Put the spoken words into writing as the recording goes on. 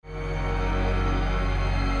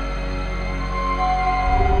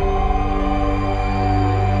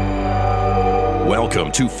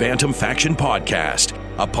Welcome to Phantom Faction Podcast,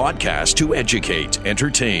 a podcast to educate,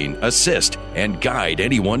 entertain, assist, and guide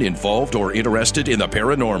anyone involved or interested in the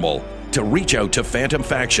paranormal. To reach out to Phantom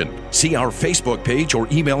Faction, see our Facebook page or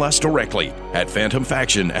email us directly at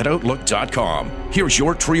phantomfaction@outlook.com. Here's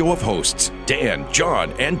your trio of hosts, Dan,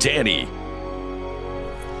 John, and Danny.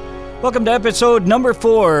 Welcome to episode number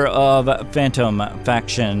 4 of Phantom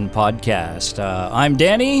Faction Podcast. I'm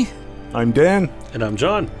Danny. I'm Dan. And I'm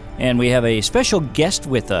John. And we have a special guest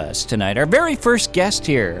with us tonight. Our very first guest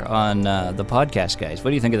here on the podcast, guys.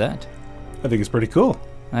 What do you think of that? I think it's pretty cool.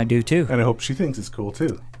 I do too. And I hope she thinks it's cool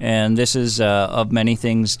too. And this is of many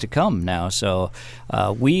things to come now. So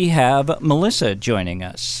we have Melissa joining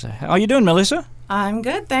us. How are you doing, Melissa? I'm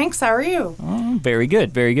good, thanks. How are you? Oh, very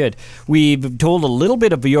good, very good. We've told a little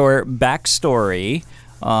bit of your backstory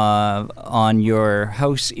on your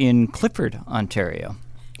house in Clifford, Ontario,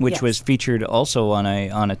 which was featured also on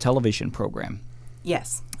a television program.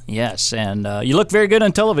 Yes. Yes, and you look very good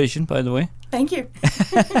on television, by the way. Thank you.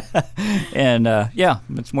 And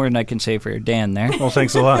that's more than I can say for Dan there. Well,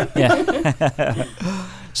 thanks a lot. Yeah.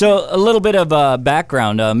 So a little bit of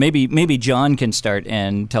background. Maybe John can start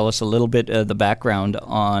and tell us a little bit of the background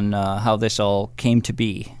on how this all came to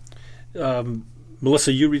be.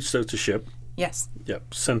 Melissa, you reached out to SHIP. Yes.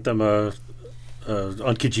 Yep. Sent them on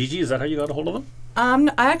Kijiji. Is that how you got a hold of them?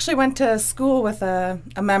 I actually went to school with a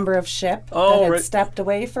member of SHIP that had stepped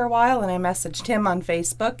away for a while, and I messaged him on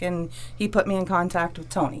Facebook, and he put me in contact with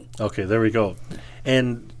Tony. Okay, there we go.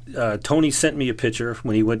 And Tony sent me a picture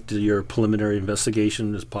when he went to your preliminary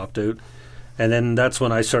investigation, just popped out. And then that's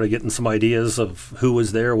when I started getting some ideas of who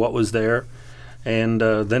was there, what was there. And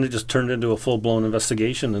then it just turned into a full-blown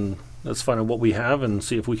investigation, and let's find out what we have and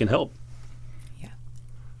see if we can help. Yeah.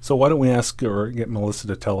 So why don't we ask or get Melissa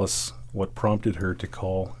to tell us what prompted her to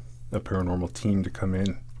call a paranormal team to come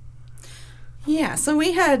in? Yeah, so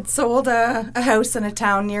we had sold a house in a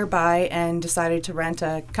town nearby and decided to rent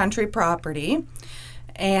a country property.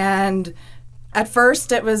 And at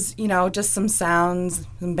first it was, just some sounds,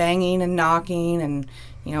 some banging and knocking and,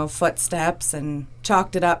 footsteps, and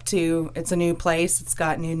chalked it up to it's a new place, it's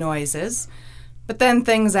got new noises. But then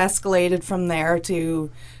things escalated from there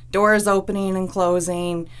to doors opening and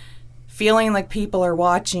closing, feeling like people are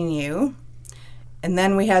watching you. And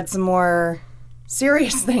then we had some more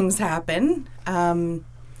serious things happen.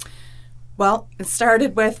 Well, it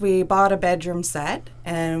started with we bought a bedroom set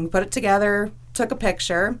and we put it together, took a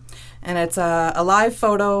picture, and it's a live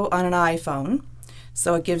photo on an iPhone.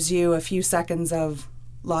 So it gives you a few seconds of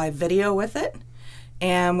live video with it.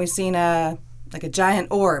 And we seen a giant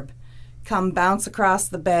orb come bounce across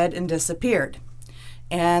the bed and disappeared.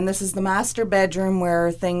 And this is the master bedroom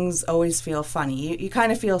where things always feel funny. You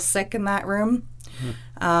kind of feel sick in that room.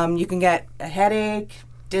 You can get a headache,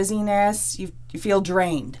 dizziness, you feel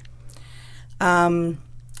drained.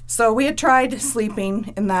 So we had tried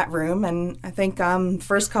sleeping in that room, and I think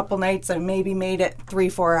first couple nights I maybe made it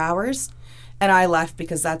 3-4 hours, and I left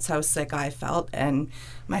because that's how sick I felt. And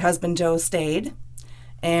my husband Joe stayed,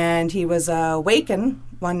 and he was wakened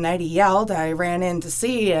one night. He yelled. I ran in to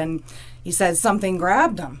see, and he said something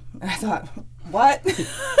grabbed him. And I thought, what?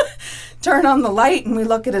 Turn on the light, and we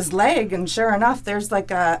look at his leg, and sure enough, there's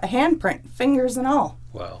like a handprint, fingers and all.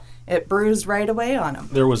 Wow. It bruised right away on him.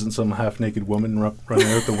 There wasn't some half-naked woman running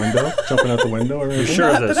out the window, jumping out the window or anything? You're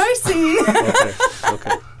sure Not of this? that I see.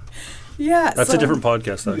 Okay. Yeah. That's a different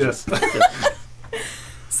podcast, actually. Yes. Yeah.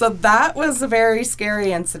 So that was a very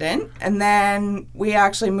scary incident. And then we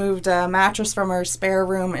actually moved a mattress from our spare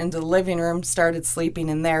room into the living room, started sleeping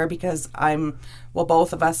in there because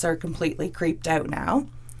both of us are completely creeped out now.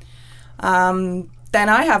 Then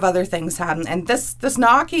I have other things happen. And this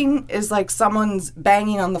knocking is like someone's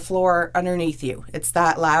banging on the floor underneath you. It's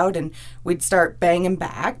that loud, and we'd start banging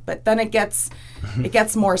back. But then it gets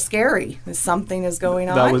more scary. Something is going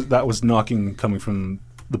on. That was knocking coming from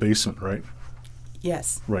the basement, right?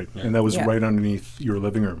 Yes. Right. Yeah. And that was right underneath your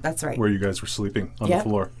living room. That's right. Where you guys were sleeping on the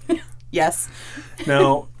floor. Yes.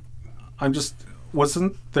 Now,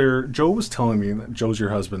 wasn't there, Joe was telling me, that Joe's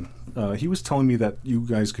your husband, he was telling me that you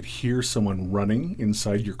guys could hear someone running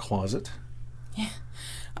inside your closet. Yeah.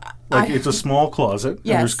 It's a small closet, and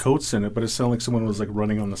yes. there's coats in it, but it sounded like someone was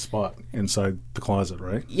running on the spot inside the closet,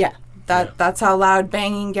 right? Yeah. That's how loud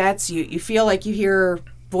banging gets. You feel like you hear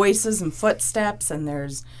voices and footsteps, and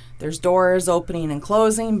there's doors opening and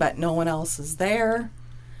closing, but no one else is there.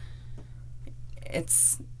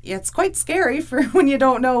 It's quite scary for when you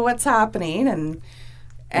don't know what's happening.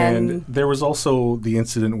 And there was also the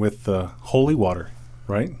incident with holy water,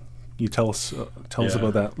 right? You tell us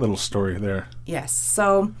about that little story there. Yes.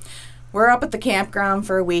 So we're up at the campground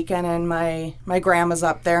for a weekend, and my grandma's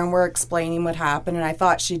up there, and we're explaining what happened, and I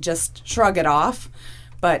thought she'd just shrug it off.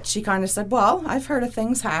 But she kind of said, well, I've heard of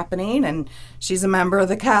things happening, and she's a member of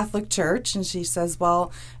the Catholic Church, and she says,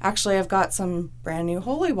 well, actually, I've got some brand new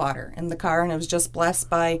holy water in the car, and it was just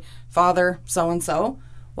blessed by Father so-and-so.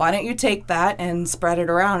 Why don't you take that and spread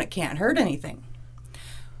it around? It can't hurt anything.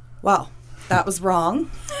 Well, that was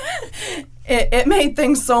wrong. It made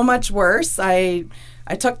things so much worse. I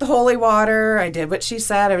took the holy water. I did what she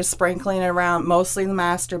said. I was sprinkling it around mostly the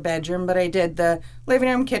master bedroom, but I did the living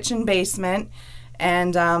room, kitchen, basement,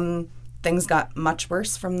 and things got much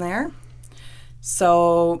worse from there.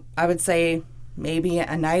 So I would say maybe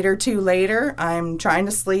a night or two later, I'm trying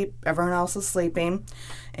to sleep. Everyone else is sleeping.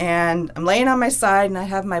 And I'm laying on my side, and I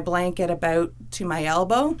have my blanket about to my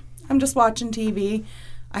elbow. I'm just watching TV.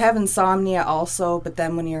 I have insomnia also, but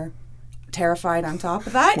then when you're terrified on top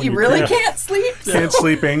of that, you really can't sleep. Can't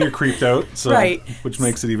sleep and you're creeped out, so, right. Which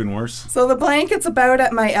makes it even worse. So the blanket's about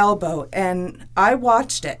at my elbow, and I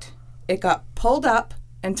watched it. It got pulled up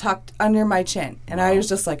and tucked under my chin, and I was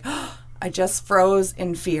just like, oh, I just froze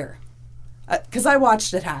in fear because I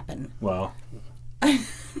watched it happen. Wow.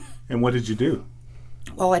 And what did you do?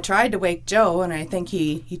 Well, I tried to wake Joe, and I think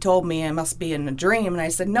he told me I must be in a dream, and I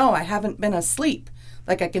said, no, I haven't been asleep.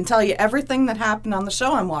 Like, I can tell you everything that happened on the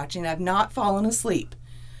show I'm watching. I've not fallen asleep.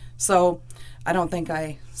 So I don't think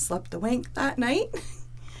I slept a wink that night.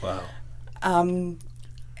 Wow. And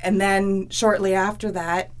then shortly after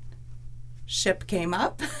that, Ship came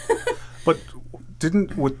up. But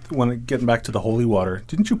getting back to the holy water,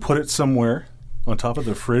 didn't you put it somewhere on top of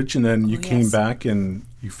the fridge, and then you came back and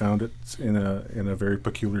you found it in a very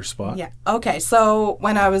peculiar spot? Yeah. Okay, so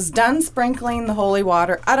when I was done sprinkling the holy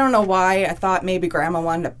water, I don't know why, I thought maybe Grandma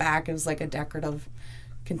wanted it back. It was like a decorative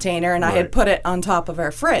container, and I had put it on top of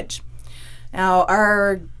our fridge. Now,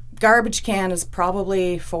 our garbage can is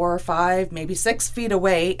probably 4 or 5, maybe 6 feet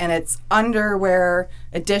away, and it's under where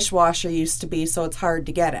a dishwasher used to be, so it's hard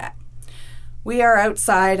to get at. We are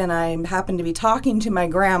outside, and I happen to be talking to my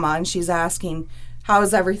grandma, and she's asking,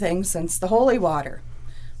 how's everything since the holy water?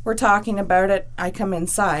 We're talking about it. I come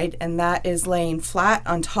inside, and that is laying flat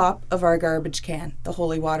on top of our garbage can, the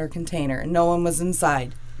holy water container, and no one was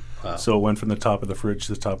inside. Wow. So it went from the top of the fridge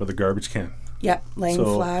to the top of the garbage can. Yep, laying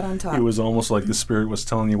flat on top. It was almost like the spirit was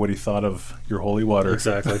telling you what he thought of your holy water.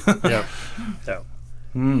 Exactly. Yeah. Yeah.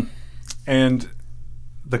 And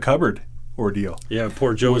the cupboard ordeal. Yeah,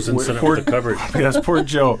 poor Joe was incident with the cupboard. Yes, poor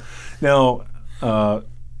Joe. Now,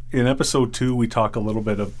 in episode 2, we talk a little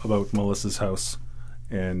bit about Melissa's house.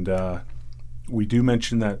 And we do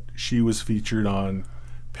mention that she was featured on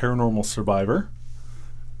Paranormal Survivor,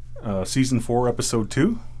 Season 4, Episode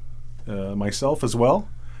 2. Myself as well,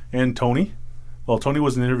 and Tony. Well, Tony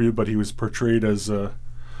wasn't interviewed, but he was portrayed as...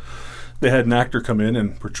 they had an actor come in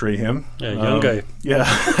and portray him. Yeah, young guy. Yeah,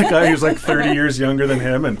 a guy who's like 30 years younger than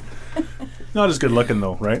him, and not as good looking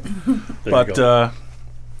though, right? But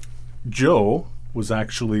Joe was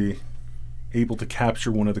actually able to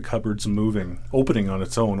capture one of the cupboards opening on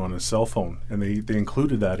its own on his cell phone, and they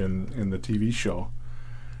included that in the TV show.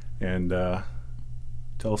 And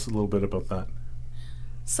tell us a little bit about that.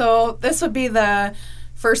 So this would be the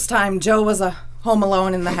first time Joe was home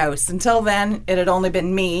alone in the house. Until then, it had only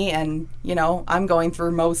been me, and, I'm going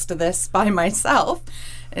through most of this by myself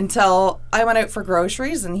until I went out for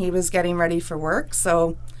groceries and he was getting ready for work.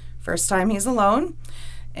 So first time he's alone.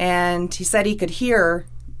 And he said he could hear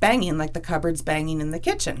banging, like the cupboards banging in the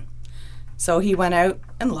kitchen. So he went out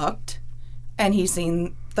and looked, and he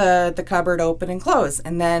seen the cupboard open and close.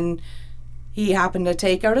 And then he happened to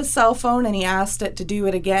take out his cell phone, and he asked it to do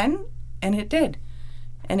it again, and it did.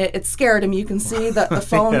 And it scared him. You can see that the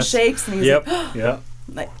phone Yes. shakes, and he's like, Yeah.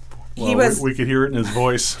 like, Well, we could hear it in his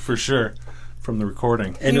voice for sure from the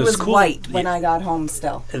recording. And he it was cool. white when I got home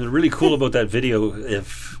still. And really cool about that video,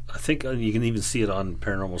 I think you can even see it on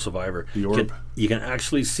Paranormal Survivor. The orb. You can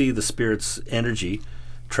actually see the spirit's energy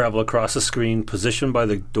travel across the screen, position by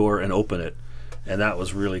the door, and open it. And that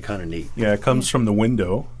was really kind of neat. Yeah, it comes from the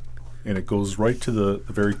window, and it goes right to the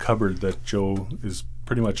very cupboard that Joe is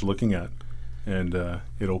pretty much looking at. And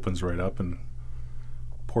it opens right up, and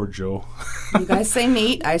poor Joe. You guys say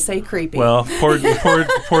neat, I say creepy. Well, poor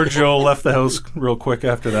Joe left the house real quick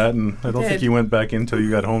after that, and I don't think he went back in until you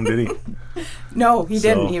got home, did he? No, he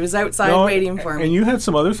didn't. He was outside waiting for me. And you had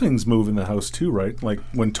some other things move in the house too, right? Like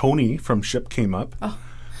when Tony from Ship came up.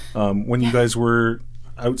 When you guys were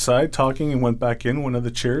outside talking and went back in, one of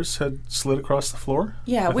the chairs had slid across the floor?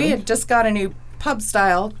 Yeah, we had just got a new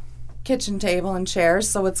pub-style kitchen table and chairs,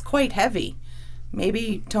 so it's quite heavy.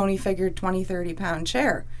 Maybe Tony figured 20, 30-pound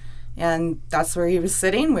chair. And that's where he was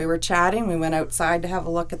sitting. We were chatting. We went outside to have a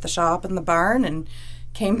look at the shop and the barn and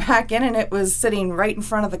came back in, and it was sitting right in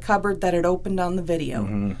front of the cupboard that had opened on the video.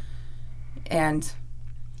 Mm-hmm. And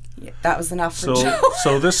that was enough for Joe.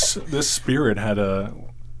 So this spirit had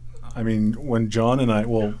when John and I,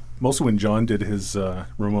 well, mostly when John did his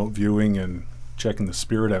remote viewing and checking the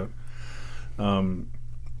spirit out,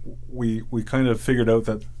 we kind of figured out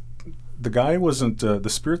that the guy wasn't, the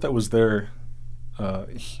spirit that was there,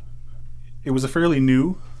 it was a fairly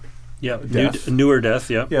new death. Newer death,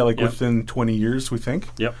 yeah. Yeah, within 20 years, we think.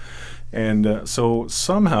 Yep. And so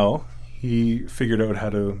somehow he figured out how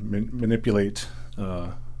to manipulate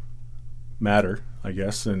matter, I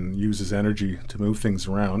guess, and use his energy to move things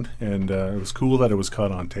around. And it was cool that it was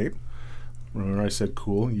caught on tape. Remember I said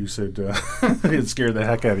cool? You said it scared the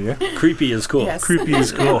heck out of you. Creepy is cool. Yes. Creepy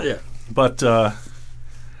is cool. Yeah. But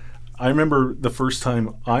I remember the first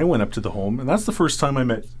time I went up to the home, and that's the first time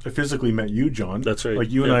I physically met you, John. That's right. Like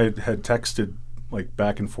you and I had texted like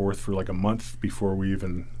back and forth for like a month before we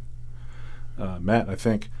even met, I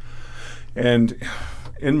think. And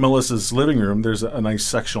in Melissa's living room, there's a nice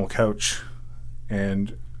sectional couch.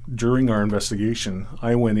 And during our investigation,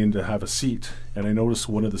 I went in to have a seat, and I noticed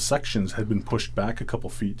one of the sections had been pushed back a couple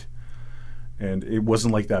feet. And it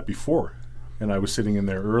wasn't like that before. And I was sitting in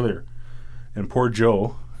there earlier. And poor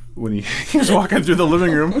Joe, when he was walking through the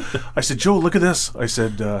living room, I said, Joe, look at this. I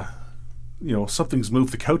said, something's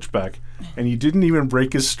moved the couch back. And he didn't even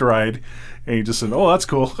break his stride. And he just said, oh, that's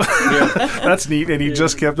cool. That's neat. And he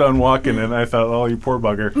just kept on walking. And I thought, oh, you poor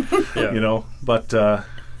bugger. Yeah. But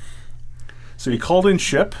so he called in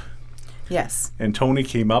Ship. Yes. And Tony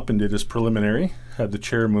came up and did his preliminary, had the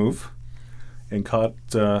chair move, and caught...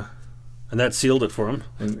 and that sealed it for him.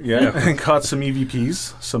 And caught some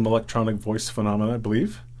EVPs, some electronic voice phenomena, I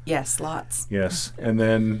believe. Yes, lots. Yes. And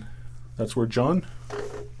then that's where John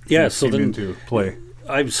came then into play.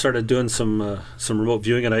 I started doing some remote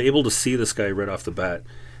viewing, and I was able to see this guy right off the bat.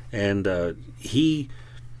 And it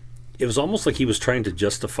was almost like he was trying to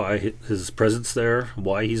justify his presence there,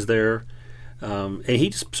 why he's there. And he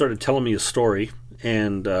just started telling me a story,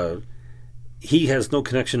 and he has no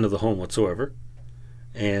connection to the home whatsoever.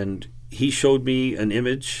 And he showed me an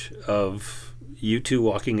image of you two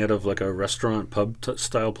walking out of like a restaurant, pub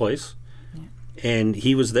style place, and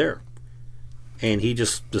he was there. And he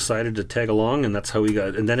just decided to tag along, and that's how he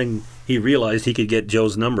got. And then he realized he could get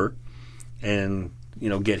Joe's number, and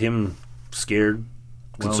get him scared,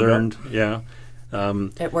 concerned. Yeah,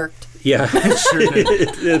 it worked. Yeah, It sure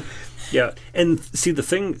did. Yeah. And see, the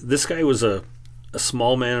thing, this guy was a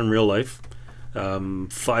small man in real life,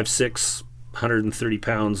 5'6", 130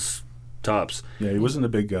 pounds tops. Yeah, he wasn't a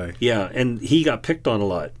big guy. Yeah, and he got picked on a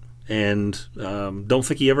lot, and don't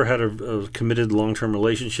think he ever had a committed long-term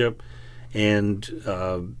relationship. And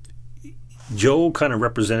Joe kind of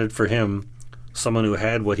represented for him someone who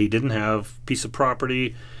had what he didn't have, piece of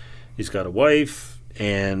property. He's got a wife,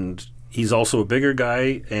 and he's also a bigger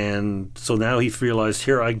guy. And so now he realized,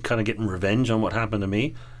 here I'm kind of getting revenge on what happened to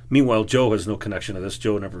me. Meanwhile, Joe has no connection to this.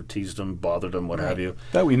 Joe never teased him, bothered him, what have you.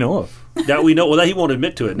 That we know of. That we know. Well, that he won't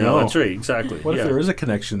admit to it. No, No. that's right. Exactly. What if there is a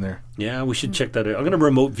connection there? Yeah, we should check that out. I'm going to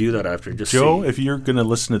remote view that after. Just Joe, see. if you're going to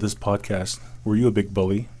listen to this podcast, were you a big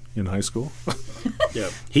bully in high school? Yeah,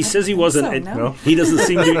 he says he wasn't. so, and no. He doesn't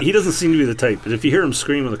seem to. He doesn't seem to be the type. But if you hear him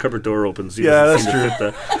scream when the cupboard door opens, he Yeah, doesn't that's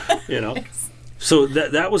seem to fit the. So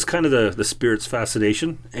that was kind of the spirit's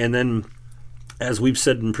fascination. And then, as we've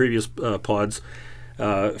said in previous pods,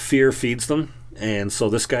 fear feeds them. And so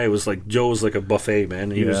this guy was like, Joe was like a buffet, man.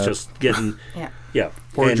 He was Yeah. just getting. Yeah.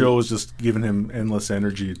 Poor And- Joe was just giving him endless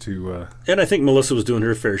energy to... And I think Melissa was doing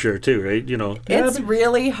her fair share too, right? It's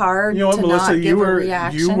really hard you know what, to Melissa, not you give a were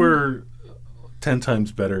reaction. you were 10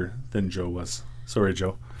 times better than Joe was. Sorry,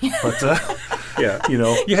 Joe. But, Yeah. you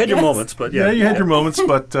You had your Yes. moments, but yeah, you had your moments,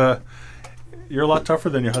 but you're a lot tougher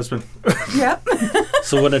than your husband. Yep.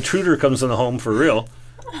 So when a intruder comes in the home for real,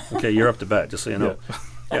 okay, you're up to bat, just so you know.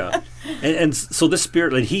 Yeah. And so this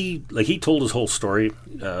spirit, he told his whole story.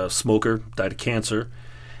 Smoker, died of cancer,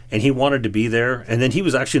 and he wanted to be there. And then he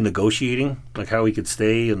was actually negotiating, like how he could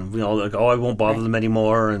stay, and like, oh, I won't bother them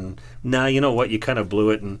anymore. And now, you know what, you kind of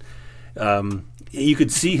blew it. And you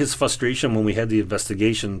could see his frustration when we had the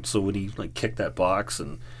investigation. So when he like kicked that box,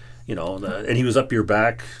 and and he was up your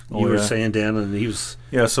back, you were saying, Dan, and he was.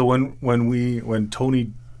 Yeah. So when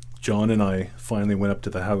Tony, John, and I finally went up to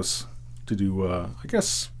the house to do, I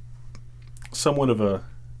guess, somewhat of a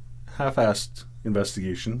half-assed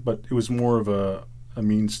investigation, but it was more of a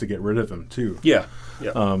means to get rid of him too. Yeah.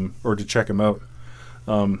 Or to check him out.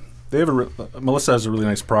 They have Melissa has a really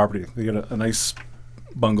nice property. They got a nice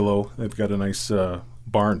bungalow. They've got a nice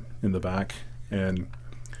barn in the back, and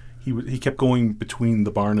he kept going between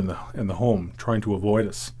the barn and the home, trying to avoid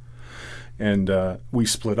us. And we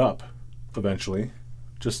split up eventually,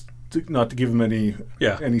 just not to give him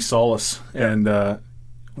any solace. Yeah. And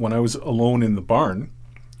when I was alone in the barn,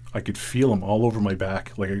 I could feel him all over my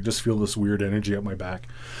back. Like, I could just feel this weird energy up my back.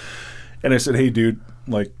 And I said, "Hey, dude,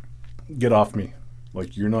 like, get off me.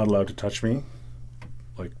 Like, you're not allowed to touch me.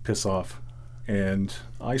 Like, piss off." And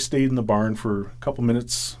I stayed in the barn for a couple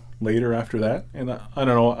minutes later after that. And I don't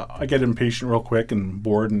know, I get impatient real quick and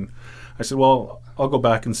bored. And I said, "Well, I'll go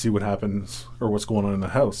back and see what happens or what's going on in the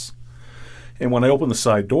house." And when I opened the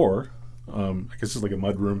side door, I guess it's like a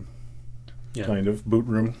mud room, kind of boot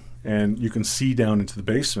room, and you can see down into the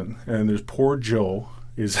basement. And there's poor Joe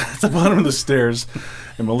is at the bottom of the stairs,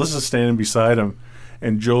 and Melissa's standing beside him,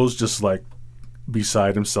 and Joe's just like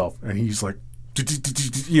beside himself, and he's like,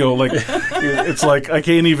 like it's like I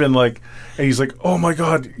can't even like. And he's like, "Oh my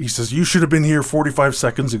God!" He says, "You should have been here 45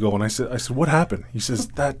 seconds ago." And I said, "What happened?" He says,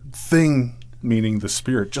 "That thing," meaning the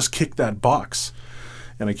spirit, "just kicked that box."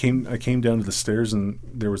 And I came down to the stairs, and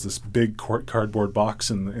there was this big cardboard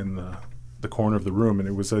box in the corner of the room, and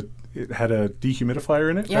it had a dehumidifier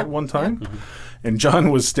in it at one time. Mm-hmm. And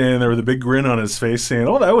John was standing there with a big grin on his face saying,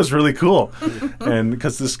 "Oh, that was really cool." And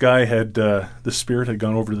because this guy the spirit had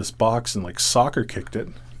gone over to this box and like soccer kicked it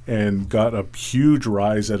and got a huge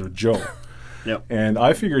rise out of Joe. Yep. And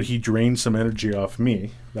I figured he drained some energy off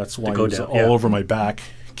me. That's why he was down, all over my back,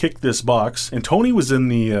 kicked this box. And Tony was in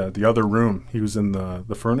the other room. He was in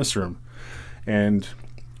the furnace room. And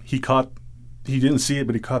he didn't see it,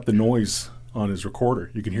 but he caught the noise on his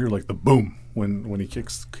recorder. You can hear like the boom when he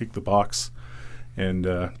kicked the box. And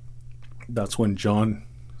that's when John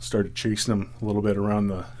started chasing him a little bit around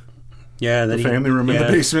the family room in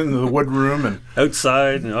the basement and the wood room and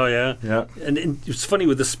outside. And, yeah. And it's funny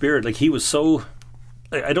with the spirit. Like, he was so.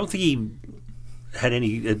 I don't think he had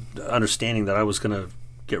any understanding that I was going to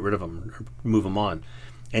get rid of him or move him on.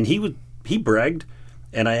 And he bragged,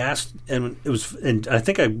 and I asked, and I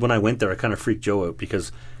think when I went there, I kind of freaked Joe out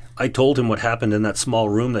because I told him what happened in that small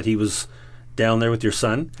room that he was down there with your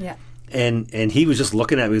son. Yeah. And he was just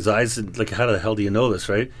looking at me with his eyes and like, "How the hell do you know this?"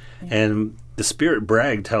 Right? Yeah. And the spirit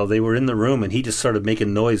bragged how they were in the room, and he just started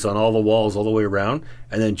making noise on all the walls all the way around.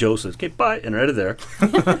 And then Joe says, "Okay, bye," and right out of there.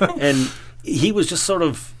 And he was just sort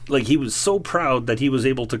of like, he was so proud that he was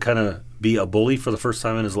able to kind of be a bully for the first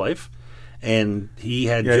time in his life. And he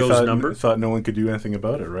had Joe's number. Thought no one could do anything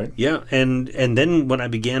about it, right? Yeah, and then when I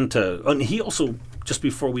began to, and he also, just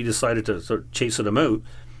before we decided to start chasing him out,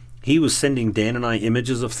 he was sending Dan and I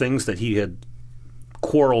images of things that he had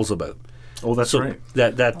quarrels about. Oh, that's right.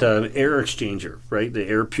 That air exchanger, right? The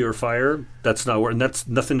air purifier. That's not working. That's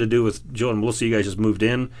nothing to do with Joe and Melissa. You guys just moved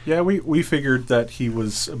in. Yeah, we figured that he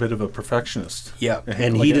was a bit of a perfectionist. Yeah,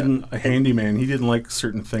 and like he didn't a handyman. He didn't like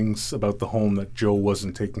certain things about the home that Joe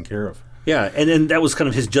wasn't taking care of. Yeah, and that was kind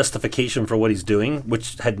of his justification for what he's doing,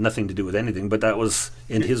 which had nothing to do with anything, but that was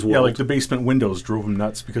in his world. Yeah, like the basement windows drove him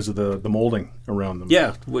nuts because of the molding around them.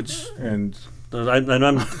 Yeah, and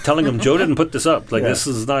I'm telling him, Joe didn't put this up. Like, this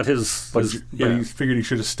is not his. But he figured he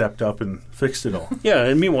should have stepped up and fixed it all. Yeah,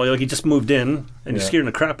 and meanwhile, like, he just moved in, and you're scaring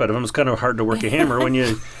the crap out of him. It's kind of hard to work a hammer when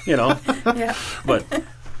you know. Yeah. But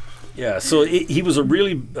yeah, so he was a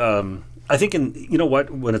really. I think, you know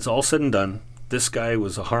what? When it's all said and done, this guy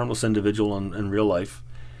was a harmless individual in real life,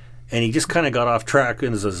 and he just kind of got off track.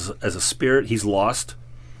 And as a spirit, he's lost.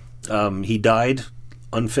 He died,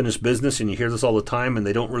 unfinished business, and you hear this all the time, and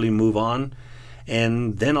they don't really move on.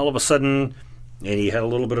 And then all of a sudden, and he had a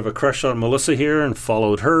little bit of a crush on Melissa here and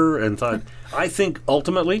followed her and thought, I think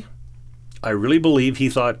ultimately, I really believe he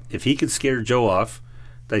thought if he could scare Joe off,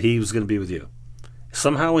 that he was going to be with you.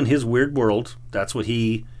 Somehow in his weird world, that's what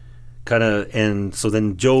he kind of, and so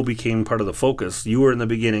then Joe became part of the focus. You were in the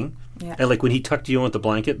beginning. Yeah. And like when he tucked you in with the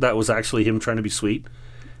blanket, that was actually him trying to be sweet.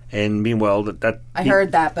 And meanwhile, I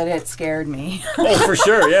heard that, but it scared me. Oh, for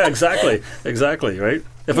sure. Yeah, exactly, right?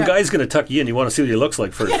 If a guy's going to tuck you in, you want to see what he looks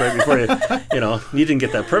like first, right? Before you didn't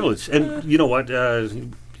get that privilege. And you know what?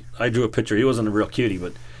 I drew a picture. He wasn't a real cutie,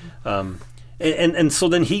 but and so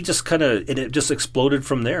then he just kind of, it just exploded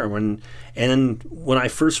from there. When I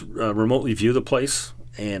first remotely viewed the place,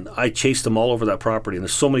 and I chased him all over that property, and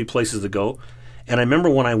there's so many places to go. And I remember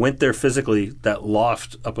when I went there physically, that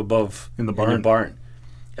loft up above in the barn.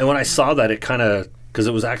 And when I saw that, it kind of, because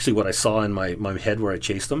it was actually what I saw in my head where I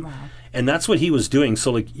chased him. Wow. And that's what he was doing.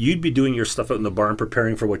 So like you'd be doing your stuff out in the barn,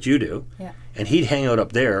 preparing for what you do. Yeah. And he'd hang out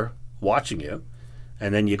up there watching you.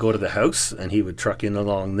 And then you go to the house and he would truck in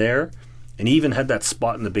along there. And he even had that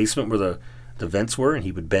spot in the basement where the vents were, and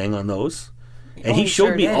he would bang on those. And he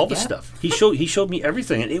showed me all the yeah. stuff. He showed me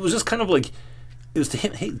everything, and it was just kind of like, it was to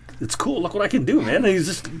him, hey, it's cool. Look what I can do, man.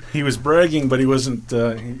 And he was bragging, but he wasn't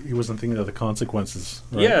thinking of the consequences.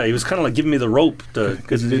 Right? Yeah, he was kind of like giving me the rope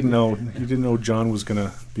because he didn't know John was going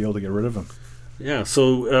to be able to get rid of him. Yeah.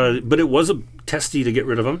 So, but it was a testy to get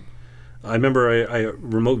rid of him. I remember I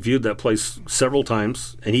remote viewed that place several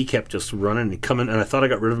times, and he kept just running and coming. And I thought I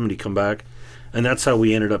got rid of him, and he'd come back, and that's how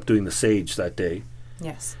we ended up doing the Sage that day.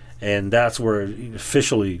 Yes. And that's where it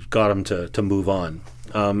officially got him to move on.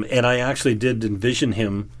 And I actually did envision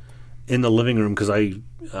him in the living room because I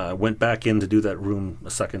went back in to do that room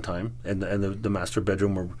a second time, and the master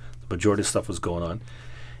bedroom where the majority of stuff was going on.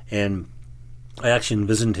 And I actually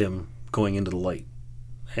envisioned him going into the light.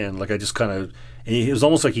 And like I just kind of, and it was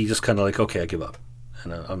almost like he just kind of like, okay, I give up,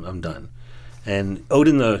 and I'm done. And out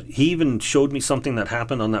he even showed me something that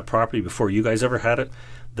happened on that property before you guys ever had it,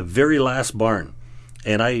 the very last barn.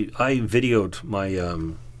 And I videoed my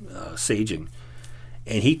saging,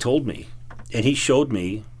 and he told me, and he showed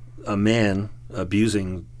me a man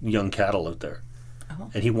abusing young cattle out there. Uh-huh.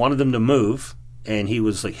 And he wanted them to move, and he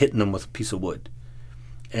was like hitting them with a piece of wood.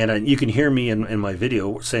 And you can hear me in my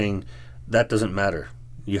video saying, that doesn't matter.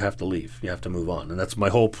 You have to leave. You have to move on. And that's my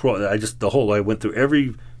whole I went through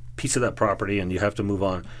every piece of that property, and you have to move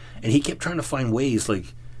on. And he kept trying to find ways, like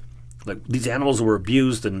these animals were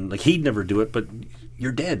abused, and like he'd never do it, but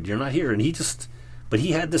you're dead. You're not here. And but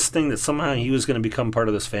he had this thing that somehow he was going to become part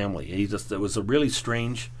of this family. It was a really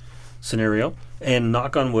strange scenario. And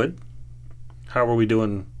knock on wood, how are we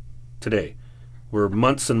doing today? We're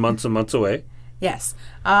months and months and months away. Yes.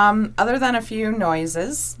 Other than a few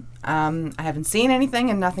noises, I haven't seen anything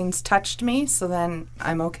and nothing's touched me, so then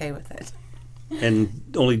I'm okay with it. And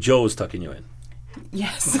only Joe is tucking you in.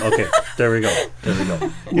 Yes. Okay, there we go.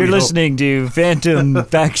 You're listening to Phantom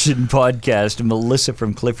Faction Podcast. Melissa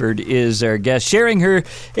from Clifford is our guest, sharing her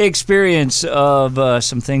experience of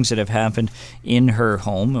some things that have happened in her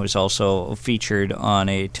home. It was also featured on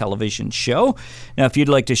a television show. Now, if you'd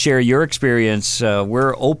like to share your experience,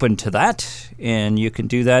 we're open to that, and you can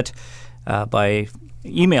do that by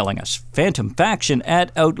emailing us,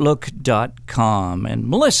 phantomfaction@outlook.com. And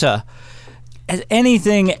Melissa, has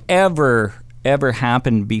anything ever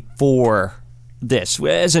happened before this?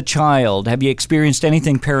 As a child, have you experienced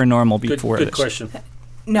anything paranormal before this? Good question.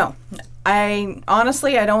 No. I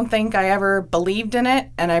don't think I ever believed in it,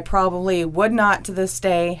 and I probably would not to this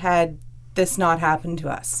day had this not happened to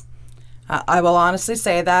us. I will honestly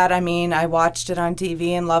say that. I mean, I watched it on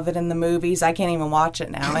TV and love it in the movies. I can't even watch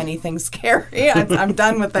it now. Anything scary, I'm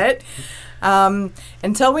done with it.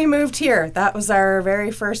 Until we moved here, that was our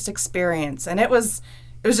very first experience, and it was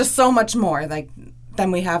just so much more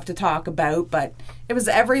than we have to talk about, but it was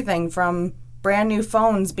everything from brand new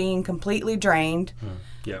phones being completely drained,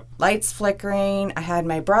 lights flickering. I had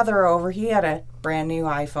my brother over. He had a brand new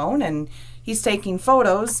iPhone, and he's taking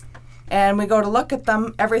photos, and we go to look at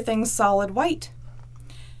them, everything's solid white.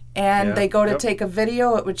 And they go to take a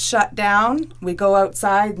video, it would shut down. We go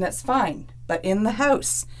outside, and it's fine. But in the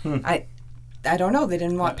house, I don't know, they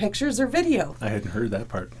didn't want pictures or video. I hadn't heard that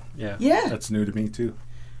part. Yeah. That's new to me, too.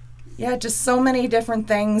 Yeah, just so many different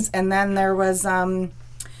things. And then there was the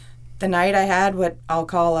night I had what I'll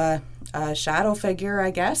call a shadow figure,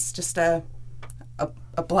 I guess. Just a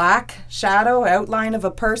black shadow outline of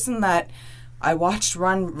a person that I watched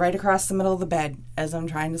run right across the middle of the bed as I'm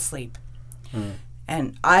trying to sleep.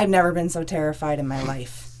 And I've never been so terrified in my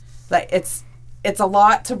life. Like it's a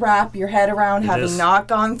lot to wrap your head around, having not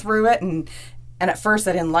gone through it. And at first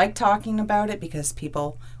I didn't like talking about it because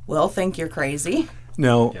people will think you're crazy.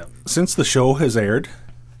 Now, since the show has aired,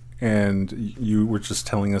 and you were just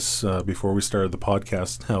telling us before we started the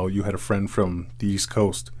podcast how you had a friend from the East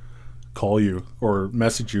Coast call you or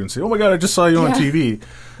message you and say, "Oh my God, I just saw you on TV."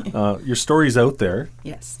 Your story's out there.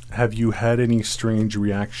 Yes. Have you had any strange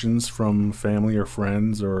reactions from family or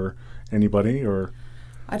friends or anybody? Or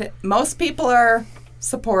most people are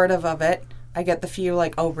supportive of it. I get the few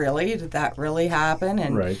like, "Oh, really? Did that really happen?"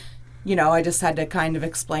 And right. I just had to kind of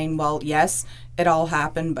explain, well, yes, it all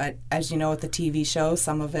happened, but as you know, with the TV show,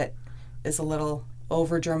 some of it is a little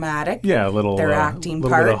over dramatic. Yeah, a little. Their acting little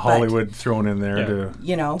part, bit of Hollywood thrown in there to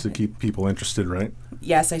to keep people interested, right?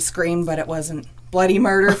 Yes, I screamed, but it wasn't bloody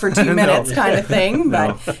murder for 2 minutes kind of thing.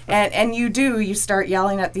 But and you start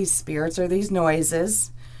yelling at these spirits or these noises,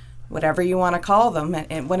 whatever you want to call them,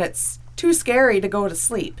 and when it's too scary to go to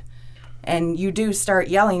sleep, and you do start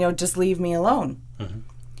yelling, just leave me alone. Mm-hmm.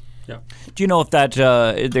 Yeah. Do you know if that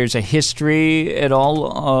there's a history at all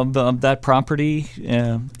of that property?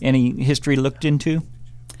 Any history looked into?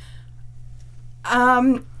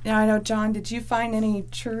 I know, John, did you find any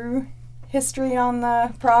true history on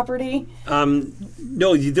the property?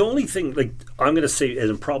 No, the only thing, like, I'm going to say,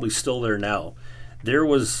 and probably still there now, there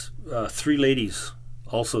was 3 ladies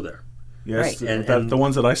also there. Yes, Right. and the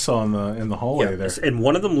ones that I saw in the hallway there. And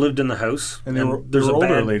one of them lived in the house. And they were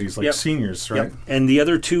older ladies, like seniors, right? Yep. And the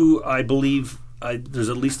other 2, I believe, there's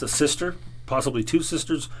at least a sister, possibly 2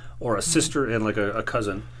 sisters, or a sister and like a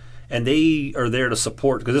cousin. And they are there to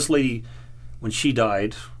support, because this lady, when she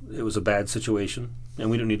died, it was a bad situation. And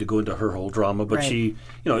we don't need to go into her whole drama, but she,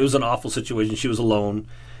 it was an awful situation. She was alone.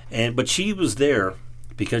 But she was there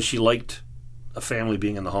because she liked a family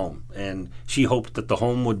being in the home. And she hoped that the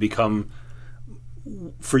home would become,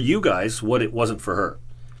 for you guys, what it wasn't for her.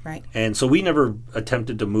 Right. And so we never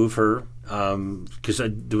attempted to move her because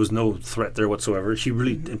there was no threat there whatsoever. She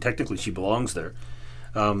really, and technically she belongs there.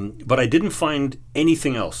 But I didn't find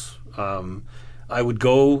anything else. I would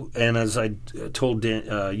go, and as I told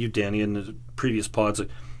you, Danny, in the previous pods,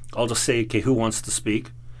 I'll just say, okay, who wants to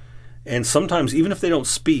speak? And sometimes, even if they don't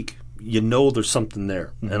speak, there's something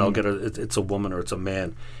there. And I'll get it's a woman or it's a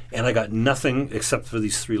man. And I got nothing except for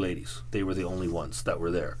these 3 ladies. They were the only ones that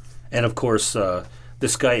were there. And of course,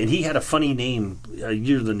 this guy, and he had a funny name.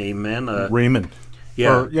 You're the name man. Raymond.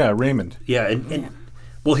 Yeah. Raymond. Yeah, and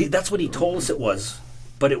well, that's what he told us it was.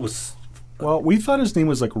 But it was... Well, we thought his name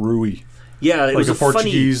was like Rui. Yeah, it like was a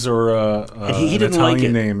Portuguese funny, or he an didn't Italian like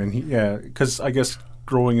it. name. And because I guess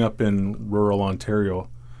growing up in rural Ontario,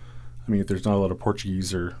 I mean, if there's not a lot of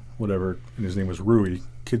Portuguese or whatever, and his name was Rui,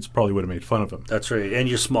 kids probably would have made fun of him. That's right. And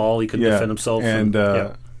you're small, he couldn't defend himself. And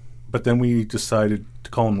but then we decided to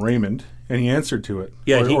call him Raymond, and he answered to it.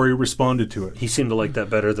 Yeah, or he responded to it. He seemed to like that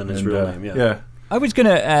better than his real name. Yeah. I was going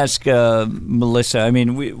to ask Melissa. I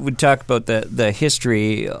mean, we would talk about the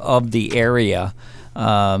history of the area.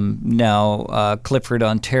 Now, Clifford,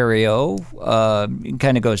 Ontario,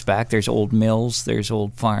 kind of goes back. There's old mills, there's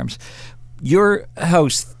old farms. Your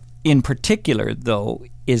house in particular, though,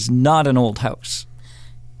 is not an old house.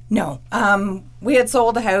 No. We had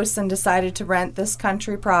sold a house and decided to rent this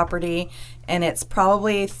country property, and it's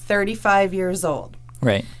probably 35 years old.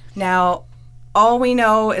 Right. Now, all we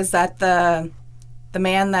know is that the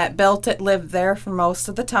man that built it lived there for most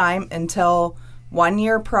of the time until 1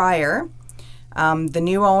 year prior. The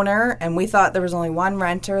new owner, and we thought there was only one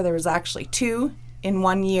renter. There was actually 2 in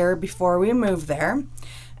 1 year before we moved there.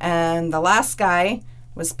 And the last guy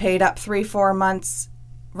was paid up 3-4 months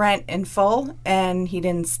rent in full, and he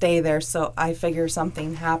didn't stay there. So I figure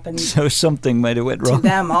something happened So something might have went to wrong.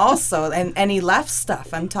 them also. And he left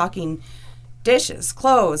stuff. I'm talking dishes,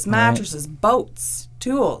 clothes, mattresses, boats,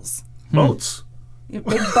 tools. Boats. Big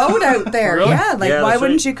boat out there. Really? Yeah, like Yeah, why that's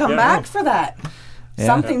wouldn't right. you come Yeah. back for that? Yeah.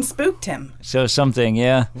 Something spooked him. So something,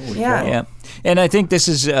 yeah. Yeah. Yeah. And I think this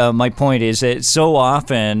is my point is that so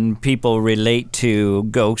often people relate to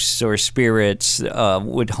ghosts or spirits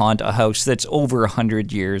would haunt a house that's over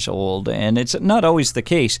 100 years old, and it's not always the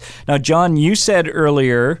case. Now, John, you said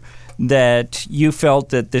earlier that you felt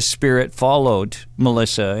that this spirit followed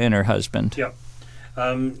Melissa and her husband. Yeah.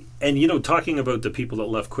 And, talking about the people that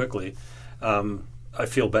left quickly, I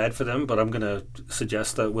feel bad for them, but I'm going to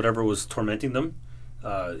suggest that whatever was tormenting them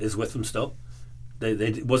is with them still.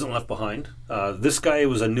 They wasn't left behind. This guy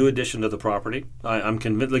was a new addition to the property. I'm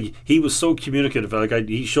convinced. Like, he was so communicative.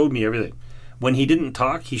 He showed me everything. When he didn't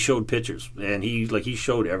talk, he showed pictures, and he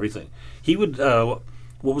showed everything. He would.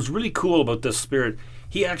 What was really cool about this spirit,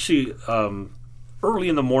 he actually early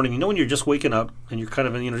in the morning. When you're just waking up and you're kind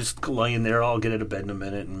of just lying there. I'll get out of bed in a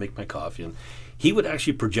minute and make my coffee. And he would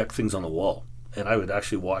actually project things on the wall, and I would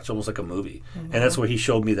actually watch almost like a movie. Mm-hmm. And that's where he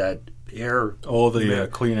showed me that air. Oh, the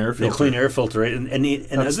clean air filter. The clean air filter, right?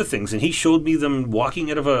 And other things. And he showed me them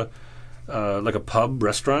walking out of a pub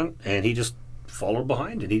restaurant, and he just followed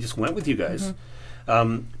behind, and he just went with you guys.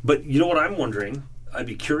 Mm-hmm. But you know what I'm wondering? I'd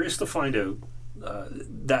be curious to find out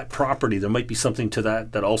that property. There might be something to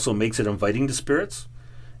that also makes it inviting to spirits.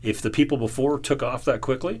 If the people before took off that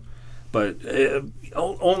quickly, but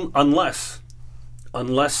unless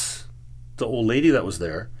the old lady that was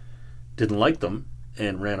there didn't like them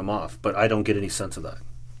and ran them off. But I don't get any sense of that.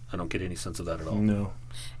 I don't get any sense of that at all. No.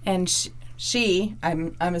 And she,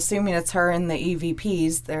 I'm assuming it's her in the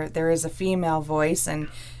EVPs. There is a female voice, and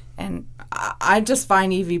I just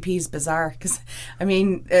find EVPs bizarre because,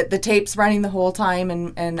 the tape's running the whole time,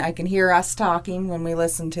 and I can hear us talking when we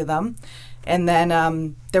listen to them. And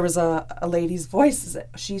then there was a lady's voice.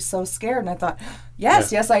 She's so scared, and I thought,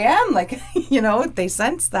 yes, I am. Like, they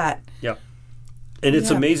sense that. Yeah. And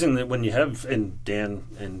it's amazing that when you have, and Dan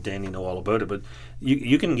and Danny know all about it, but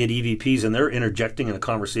you can get EVPs and they're interjecting in a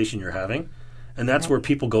conversation you're having. And that's where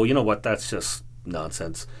people go, you know what, that's just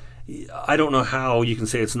nonsense. I don't know how you can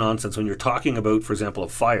say it's nonsense when you're talking about, for example, a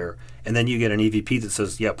fire, and then you get an EVP that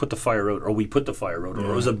says, "Yeah, put the fire out," or "We put the fire out,"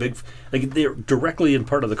 or "It was a big." Like they're directly in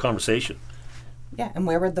part of the conversation. Yeah, and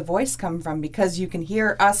where would the voice come from? Because you can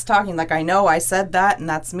hear us talking. Like, I know I said that, and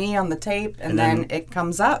that's me on the tape, and then it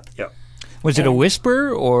comes up. Yeah. Was it a whisper,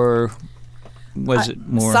 or was it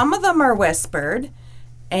more? Some of them are whispered,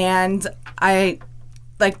 and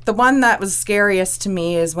like the one that was scariest to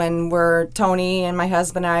me is when Tony and my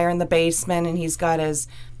husband and I are in the basement, and he's got his,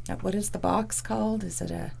 what is the box called? Is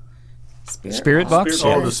it a spirit box?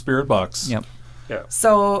 Spirit Oh, the spirit box. Yep. Yeah.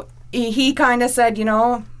 So he kind of said,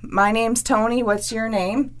 my name's Tony, what's your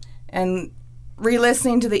name? And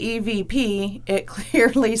re-listening to the EVP, it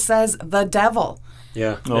clearly says the devil.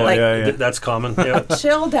 Yeah. Oh, Like- yeah. That's common. Yeah.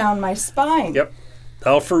 Chill down my spine. Yep.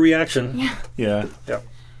 Alpha reaction. Yeah.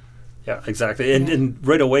 Yeah, exactly. And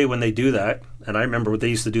right away when they do that, and I remember they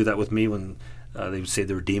used to do that with me when they would say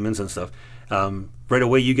they were demons and stuff. Right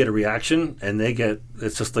away you get a reaction, and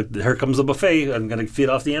it's just like, here comes the buffet. I'm going to feed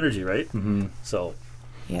off the energy, right? Mm-hmm. So.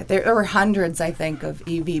 Yeah, there were hundreds, I think, of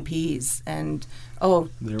EVPs, and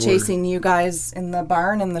chasing you guys in the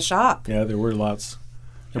barn and the shop. Yeah, there were lots.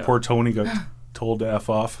 And poor Tony got told to F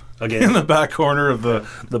off Again. in the back corner of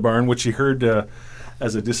the barn, which he heard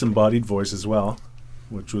as a disembodied voice as well,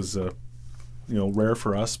 which was rare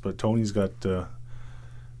for us. But Tony's got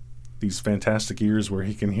these fantastic ears where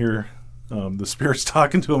he can hear the spirits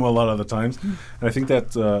talking to him a lot of the times. And I think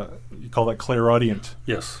that you call that clairaudient.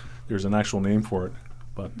 Yes. There's an actual name for it.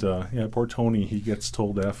 But poor Tony, he gets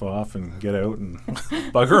told to F off and get out and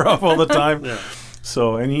bugger off all the time. Yeah.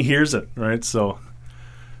 So, and he hears it, right? So,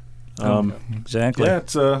 Exactly. yeah,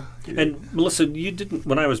 it's And Melissa, you didn't.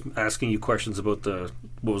 When I was asking you questions about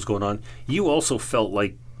what was going on, you also felt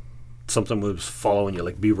like something was following you,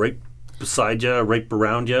 like be right beside you, right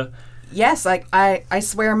around you. Yes, like I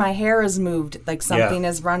swear my hair has moved, like something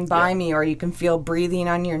has run by me, or you can feel breathing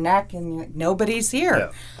on your neck, and you're like, nobody's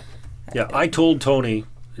here. Yeah, I told Tony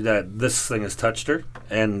that this thing has touched her,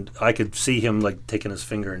 and I could see him like taking his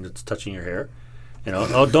finger and it's touching your hair.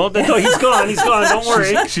 Oh, don't! No, he's gone. He's gone. Don't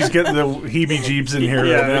worry. she's getting the heebie-jeebs in here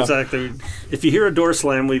Yeah, right now. exactly. If you hear a door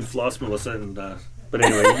slam, we've lost Melissa, but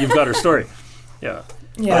anyway, you've got her story. Yeah.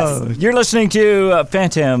 Yes. You're listening to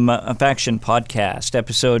Phantom Faction Podcast,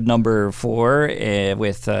 episode number 4,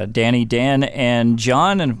 with Danny, Dan, and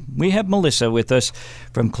John. And we have Melissa with us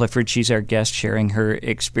from Clifford. She's our guest, sharing her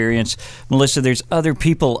experience. Melissa, there's other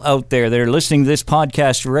people out there that are listening to this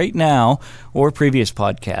podcast right now, or previous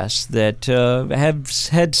podcasts, that have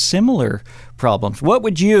had similar problems. What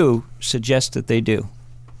would you suggest that they do?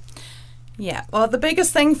 Yeah. Well, the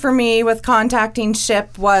biggest thing for me with contacting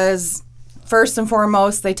SHIP was, first and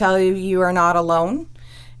foremost, they tell you you are not alone.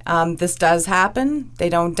 This does happen. They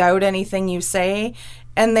don't doubt anything you say,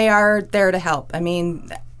 and they are there to help. I mean,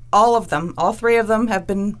 all of them, all 3 of them have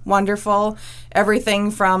been wonderful.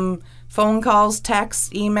 Everything from phone calls, texts,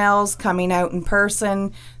 emails, coming out in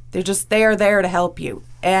person. They are there to help you.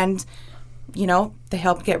 And, they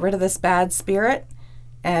help get rid of this bad spirit,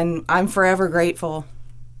 and I'm forever grateful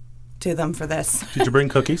to them for this. Did you bring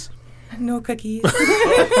cookies? No cookies.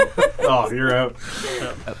 Oh, you're out.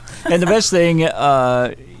 And the best thing,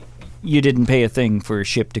 you didn't pay a thing for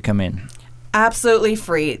SHIP to come in. Absolutely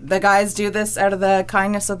free. The guys do this out of the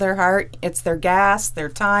kindness of their heart. It's their gas, their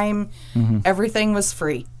time. Everything was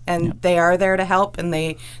free. And they are there to help, and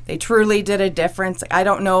they truly did a difference. I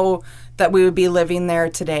don't know that we would be living there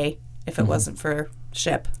today if it wasn't for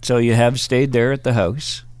SHIP. So you have stayed there at the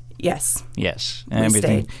house. Yes. Yes, We and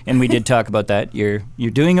everything, stayed. and we did talk about that. You're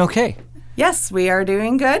doing okay. Yes, we are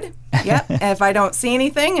doing good. Yep. And if I don't see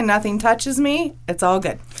anything and nothing touches me, it's all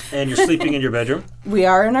good. And you're sleeping in your bedroom. We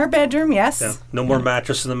are in our bedroom, yes. Yeah. No more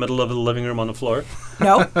mattress in the middle of the living room on the floor.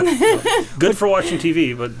 No. Good for watching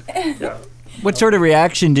TV, but yeah. What sort of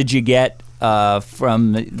reaction did you get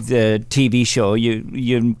from the TV show?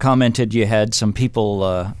 You commented you had some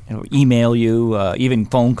people email you, even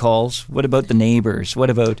phone calls. What about the neighbors?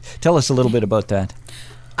 Tell us a little bit about that.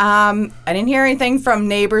 I didn't hear anything from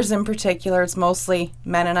neighbors in particular. It's mostly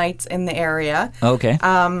Mennonites in the area. Okay.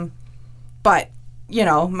 But,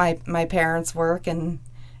 my parents work, and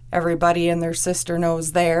everybody and their sister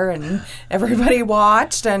knows there, and everybody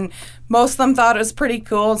watched, and most of them thought it was pretty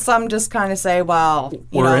cool. Some just kind of say, well,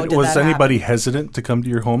 did Was that anybody happen? hesitant to come to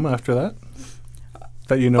your home after that?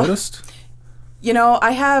 That you noticed?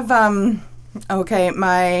 I have,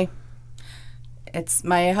 it's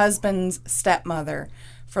my husband's stepmother.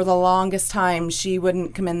 for the longest time, she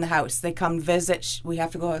wouldn't come in the house. They come visit. We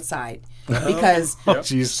have to go outside because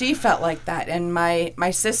Jeez. she felt like that. And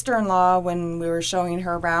my sister-in-law, when we were showing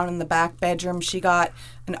her around in the back bedroom, she got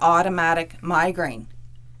an automatic migraine,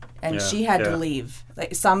 and she had to leave.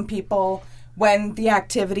 Like, some people, when the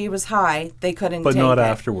activity was high, they couldn't But take not it.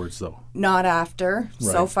 afterwards, though. Not after.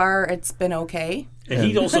 So Right. far, it's been okay. And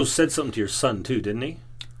he also said something to your son too, didn't he?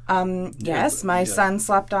 Yes, my son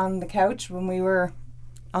slept on the couch when we were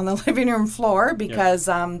on the living room floor because,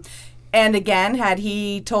 and again, had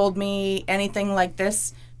he told me anything like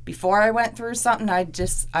this before I went through something, I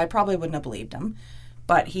probably wouldn't have believed him.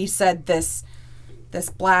 But he said this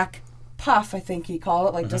black puff, I think he called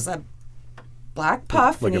it, like just a black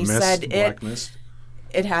puff, Like and a he mist, said black mist.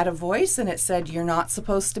 it had a voice and it said, "You're not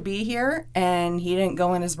supposed to be here," and he didn't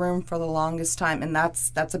go in his room for the longest time, and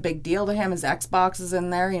that's a big deal to him. His Xbox is in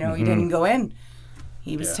there, he didn't go in.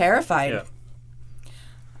 He was terrified. Yeah.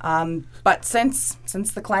 But since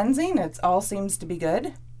the cleansing, it all seems to be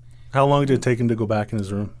good. How long did it take him to go back in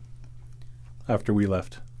his room after we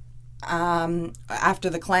left? After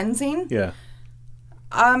the cleansing, Yeah.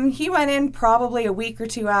 he went in probably a week or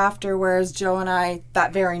two after, whereas Joe and I,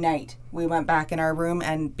 that very night, we went back in our room,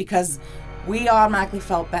 and because we automatically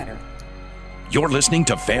felt better. You're listening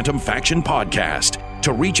to Phantom Faction Podcast.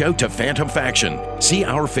 To reach out to Phantom Faction, see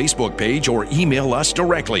our Facebook page or email us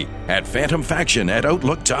directly at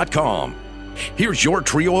phantomfaction@outlook.com. Here's your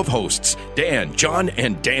trio of hosts, Dan, John,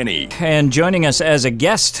 and Danny. And joining us as a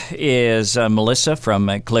guest is Melissa from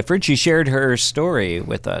Clifford. She shared her story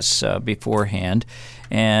with us beforehand.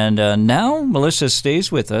 And now Melissa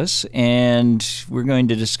stays with us, and we're going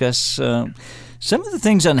to discuss some of the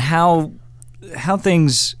things on how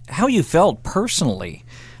you felt personally,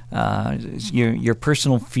 your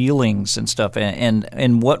personal feelings and stuff,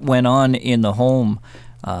 and what went on in the home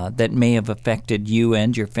that may have affected you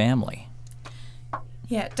and your family.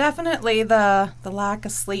 Yeah, definitely the lack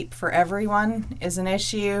of sleep for everyone is an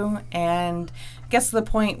issue, and it gets to the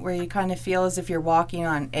point where you kind of feel as if you're walking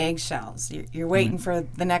on eggshells. You're waiting for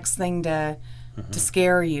the next thing to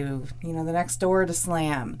scare you, the next door to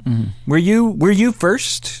slam. Were you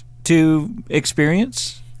first to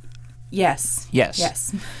experience? Yes.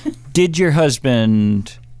 Yes. Did your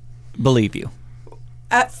husband believe you?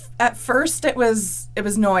 At first, it was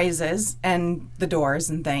noises and the doors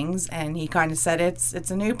and things, and he kind of said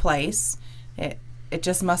it's a new place. It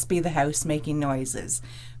just must be the house making noises.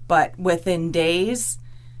 But within days,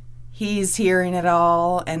 he's hearing it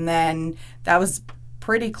all, and then that was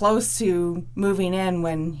pretty close to moving in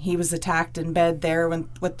when he was attacked in bed there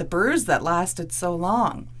with the bruise that lasted so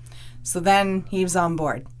long. So then he was on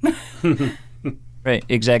board. Right,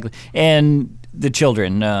 exactly. And the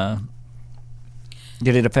children,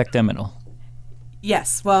 did it affect them at all?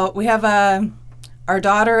 Yes. Well, we have our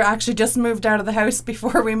daughter actually just moved out of the house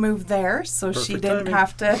before we moved there, so she didn't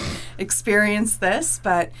have to experience this.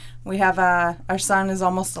 But we have our son is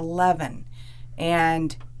almost 11,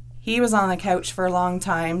 and he was on the couch for a long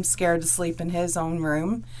time, scared to sleep in his own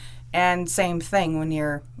room. And same thing, when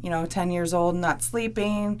you're 10 years old and not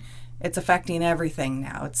sleeping, it's affecting everything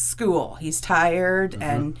now. It's school. He's tired,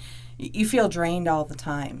 and you feel drained all the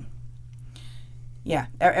time. Yeah,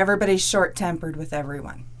 everybody's short-tempered with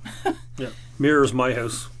everyone. Yeah. Mirrors my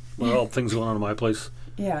house. Well, things going on in my place.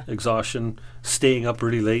 Yeah. Exhaustion, staying up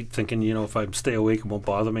really late, thinking, if I stay awake, it won't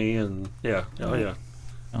bother me. And yeah.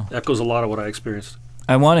 Echoes a lot of what I experienced.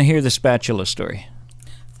 I want to hear the spatula story.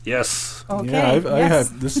 Yes. Okay. Yeah,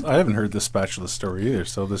 yes. I haven't heard this spatula story either,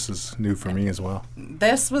 so this is new for me as well.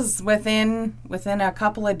 This was within a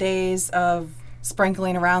couple of days of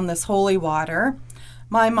sprinkling around this holy water.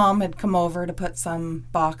 My mom had come over to put some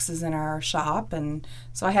boxes in our shop, and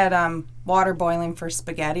so I had water boiling for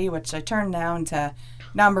spaghetti, which I turned down to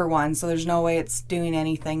number 1, so there's no way it's doing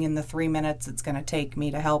anything in the 3 minutes it's going to take me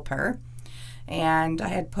to help her. And I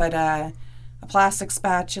had put a plastic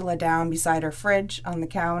spatula down beside her fridge on the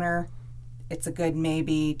counter. It's a good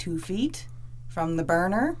maybe 2 feet from the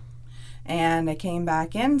burner. And I came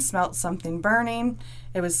back in, smelt something burning.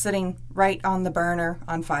 It was sitting right on the burner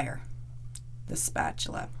on fire. The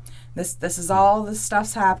spatula. This is all the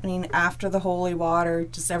stuff's happening after the holy water.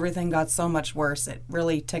 Just everything got so much worse. It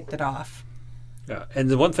really ticked it off. Yeah, and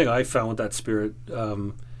the one thing I found with that spirit,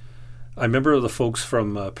 I remember the folks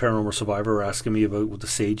from Paranormal Survivor were asking me about with the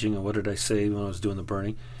saging and what did I say when I was doing the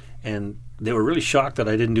burning, and they were really shocked that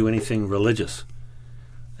I didn't do anything religious.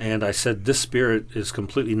 And I said, this spirit is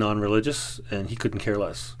completely non-religious, and he couldn't care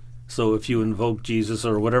less. So if you invoke Jesus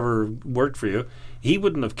or whatever worked for you, he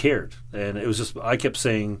wouldn't have cared. And it was just, I kept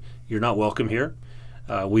saying, you're not welcome here.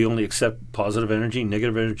 We only accept positive energy,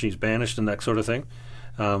 negative energy is banished, and that sort of thing.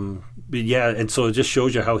 But yeah, and so it just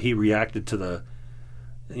shows you how he reacted to the,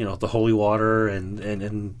 the holy water, and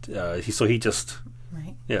he just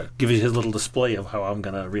Right. gives you his little display of how I'm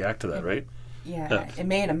gonna react to that, right? Yeah, it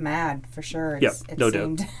made him mad for sure. Yeah, It no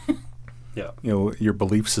doubt. seemed. Yeah, Your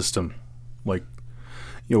belief system, like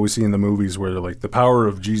you always see in the movies where they're like the power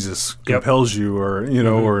of Jesus compels you, or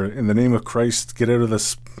or in the name of Christ, get out of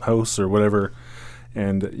this house or whatever.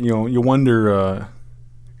 And you wonder,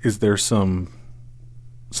 is there some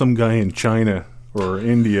guy in China or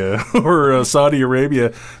India or Saudi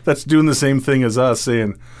Arabia that's doing the same thing as us,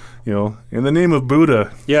 saying, in the name of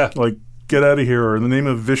Buddha, like get out of here, or in the name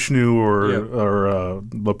of Vishnu, or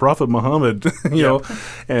the Prophet Muhammad, know,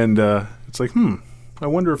 and it's like, I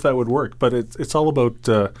wonder if that would work. But it's all about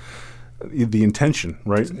the intention,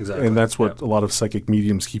 right? Exactly. And that's what a lot of psychic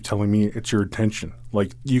mediums keep telling me. It's your intention.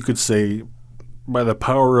 Like you could say, by the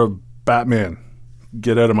power of Batman,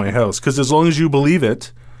 get out of my house. Because as long as you believe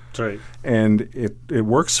it, that's right, and it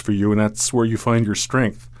works for you, and that's where you find your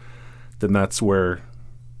strength, then that's where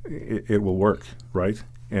it will work, right?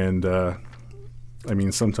 And I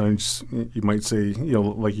mean, sometimes you might say,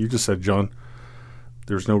 like you just said, John,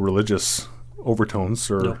 there's no religious overtones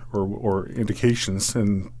or indications,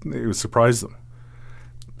 and it would surprise them.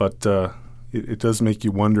 But it does make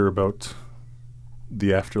you wonder about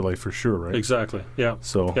the afterlife for sure, right? exactly. Yeah.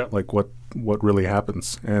 So, like, what really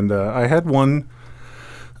happens? And I had one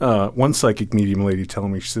psychic medium lady tell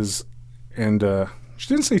me, she says, and she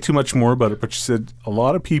didn't say too much more about it, but she said a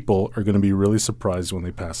lot of people are going to be really surprised when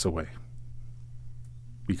they pass away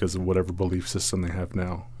because of whatever belief system they have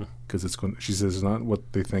now. Because she says, it's not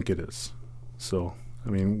what they think it is. So, I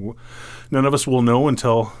mean, none of us will know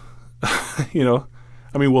until,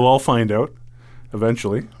 we'll all find out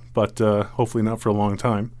eventually, but hopefully not for a long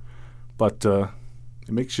time. But it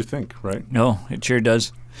makes you think, right? No, it sure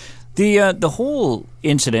does. The whole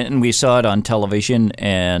incident, and we saw it on television,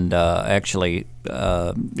 and actually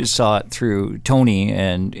saw it through Tony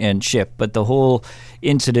and Ship, but the whole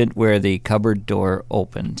incident where the cupboard door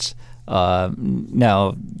opens.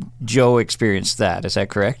 Now, Joe experienced that. Is that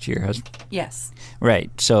correct, your husband? Yes. Right.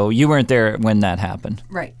 So you weren't there when that happened.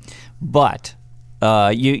 Right. But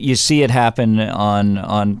you see it happen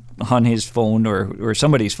on his phone or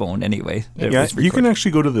somebody's phone anyway. Yeah, you can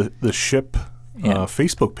actually go to the Ship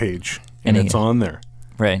Facebook page, and it's on there.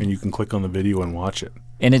 Right. And you can click on the video and watch it.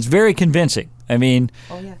 And it's very convincing. I mean...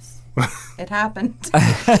 Oh, yes. It happened.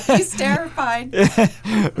 He's terrified.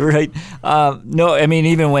 Right. No, I mean,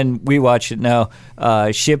 even when we watch it now,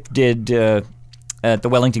 Ship did... at the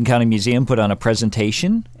Wellington County Museum put on a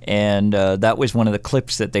presentation, and that was one of the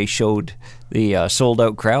clips that they showed the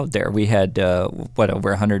sold-out crowd there. We had, over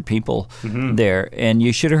 100 people there, and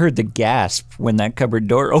you should have heard the gasp when that cupboard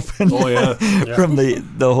door opened. Oh, yeah. From the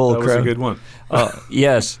whole crowd. That was a good one.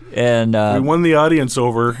 Yes, and we won the audience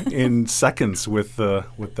over in seconds with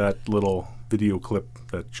that little video clip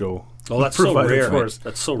that Joe that's so provided rare. for us.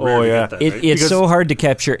 That's so rare to get that, right? It's so hard to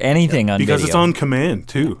capture anything on video. Because it's on command,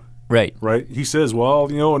 too. Right. He says, well,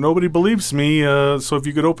 nobody believes me, so if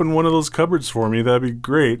you could open one of those cupboards for me, that'd be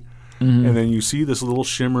great. Mm-hmm. And then you see this little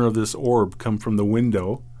shimmer of this orb come from the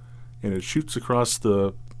window, and it shoots across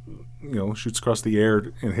the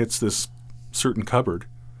air and hits this certain cupboard.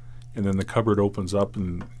 And then the cupboard opens up,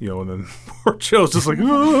 and and then poor Joe's just like,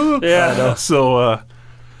 oh. Yeah. So.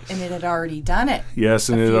 And it had already done it. Yes,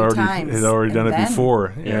 and it had already done it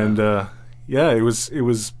before, and it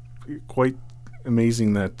was quite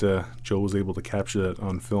amazing that Joe was able to capture that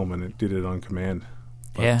on film, and it did it on command.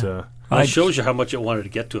 But, it shows you how much it wanted to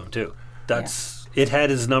get to him too. It had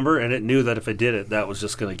his number, and it knew that if it did it, that was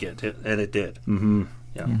just going to get it, and it did. Mm-hmm.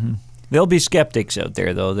 Yeah. Mm-hmm. There'll be skeptics out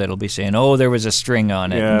there though that'll be saying, "Oh, there was a string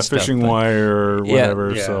on it." Yeah, and fishing wire or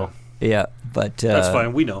whatever. So but that's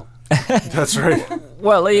fine. We know. That's right.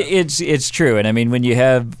 Well, it's true, and I mean, when you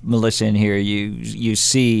have Melissa in here, you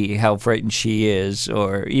see how frightened she is,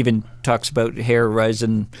 or even talks about hair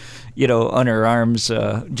rising, on her arms,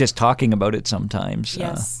 just talking about it sometimes.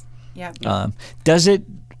 Yes. Yeah. Does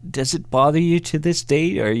it bother you to this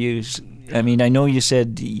day? Are you? I mean, I know you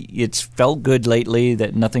said it's felt good lately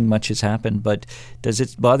that nothing much has happened, but does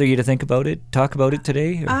it bother you to think about it? Talk about it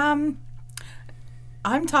today? Or?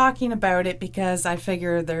 I'm talking about it because I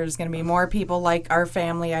figure there's going to be more people like our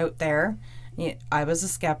family out there. I was a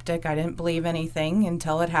skeptic. I didn't believe anything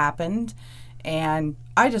until it happened. And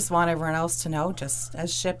I just want everyone else to know, just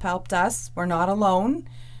as Ship helped us, we're not alone.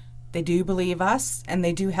 They do believe us, and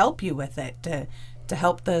they do help you with it to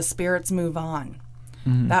help the spirits move on.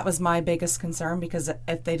 Mm-hmm. That was my biggest concern, because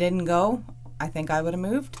if they didn't go, I think I would have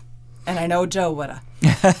moved. And I know Joe would have.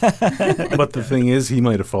 But the thing is, he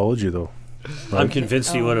might have followed you, though. I'm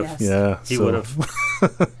convinced he would have. yes. Yeah. He so- would have.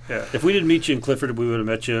 Yeah. If we didn't meet you in Clifford, we would have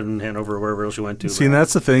met you in Hanover or wherever else you went to. See, and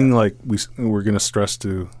that's the thing. Like we're going to stress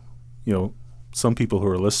to, some people who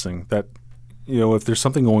are listening that, if there's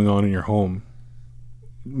something going on in your home,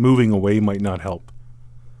 moving away might not help,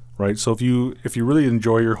 right? So if you really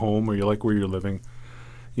enjoy your home or you like where you're living,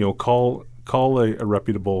 call a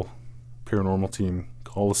reputable paranormal team.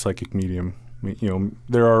 Call a psychic medium.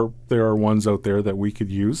 There are ones out there that we could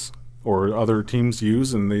use or other teams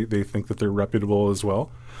use, and they think that they're reputable as well.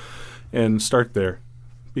 And start there,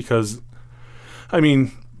 because,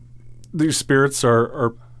 these spirits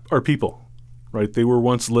are people, right? They were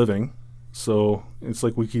once living, so it's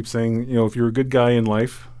like we keep saying, if you're a good guy in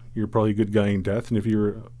life, you're probably a good guy in death, and if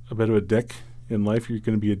you're a bit of a dick in life, you're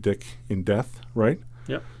going to be a dick in death, right?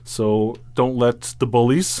 Yep. So don't let the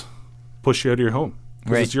bullies push you out of your home,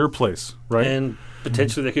 because Right. it's your place, right? And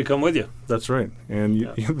potentially they could come with you. That's right. And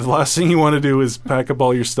the last thing you want to do is pack up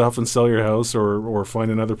all your stuff and sell your house or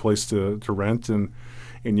find another place to rent, and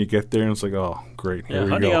you get there and it's like, oh, great, here Yeah, we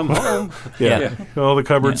honey, go. I'm home. Yeah. All the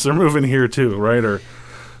cupboards are moving here too, right? Or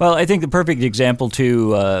Well, I think the perfect example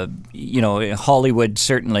too, Hollywood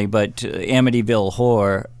certainly, but Amityville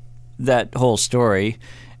Horror, that whole story,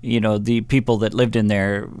 the people that lived in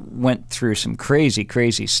there went through some crazy,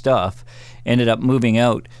 crazy stuff, ended up moving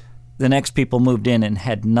out. The next people moved in and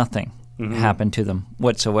had nothing happen to them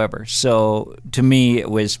whatsoever. So to me, it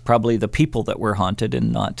was probably the people that were haunted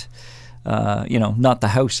and not, not the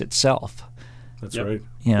house itself. that's Yep.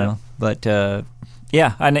 right. But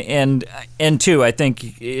yeah, and too, I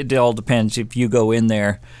think it all depends. If you go in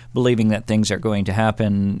there believing that things are going to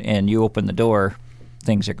happen and you open the door,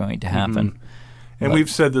 things are going to happen. And we've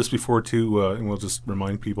said this before too, and we'll just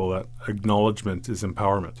remind people that acknowledgement is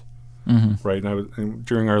empowerment, right? And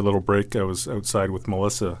during our little break, I was outside with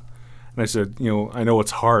Melissa, and I said, I know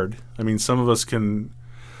it's hard. Some of us can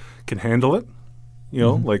handle it,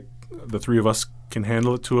 like the three of us can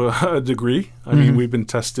handle it to a degree. We've been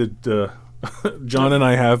tested. John and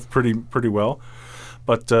I have pretty well,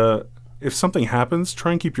 but if something happens,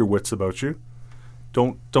 try and keep your wits about you.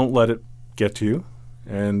 Don't let it get to you,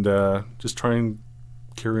 and just try and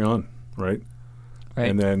carry on, right? Right.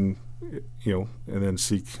 And then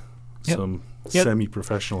seek Yep. some Yep.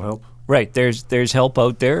 semi-professional help. Right. There's help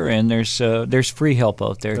out there, and there's free help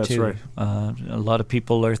out there That's too. right. A lot of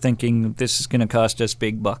people are thinking this is going to cost us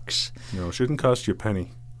big bucks. It shouldn't cost you a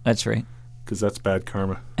penny, That's right. because that's bad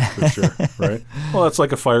karma for sure, right? Well, that's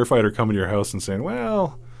like a firefighter coming to your house and saying,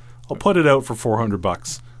 "Well, I'll put it out for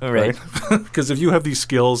 $400." Right. Because if you have these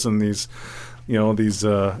skills and these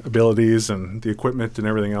abilities and the equipment and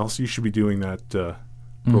everything else, you should be doing that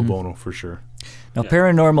pro bono for sure. Now,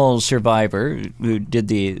 Paranormal Survivor, who did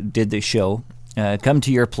the show, come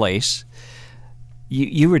to your place.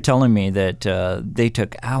 You were telling me that they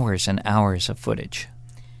took hours and hours of footage.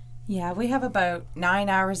 Yeah, we have about 9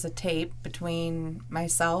 hours of tape between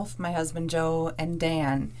myself, my husband Joe, and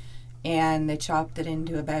Dan, and they chopped it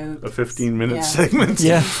into about A 15-minute segment.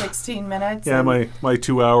 16 minutes. Yeah, and my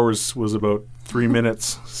 2 hours was about 3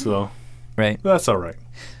 minutes, so Right. that's all right.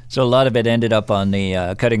 So a lot of it ended up on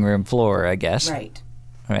the cutting room floor, I guess. Right.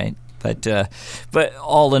 Right. But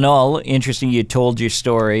all in all, interesting. You told your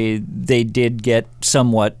story. They did get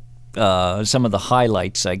somewhat some of the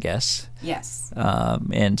highlights, I guess. Yes.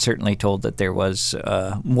 And certainly told that there was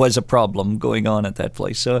a problem going on at that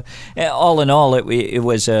place. So, all in all, it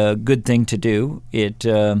was a good thing to do. It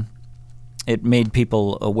made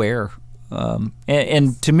people aware,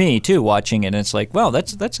 and to me too, watching it, it's like, wow,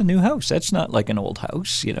 that's a new house. That's not like an old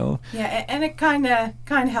house, Yeah, and it kind of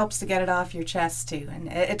helps to get it off your chest too. And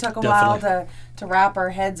it took a while to wrap our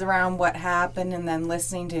heads around what happened, and then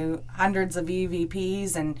listening to hundreds of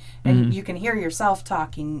EVPs, and you can hear yourself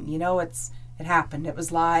talking. It happened. It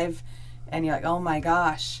was live, and you're like, oh my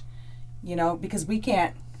gosh, because we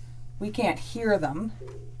can't hear them.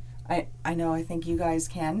 I know. I think you guys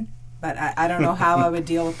can. But I don't know how I would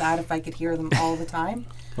deal with that if I could hear them all the time.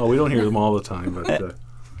 Well, we don't hear them all the time, but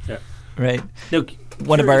right. No,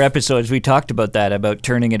 One of our episodes, we talked about that, about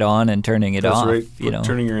turning it on and turning it that's off. right.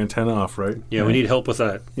 Turning your antenna off, right? Yeah, we need help with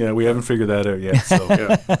that. Yeah, we haven't figured that out yet. So,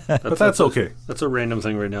 but that's okay. That's a random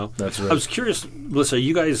thing right now. That's right. I was curious, Melissa,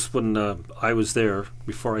 you guys, when I was there,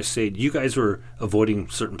 before I stayed, you guys were avoiding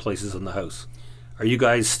certain places in the house. Are you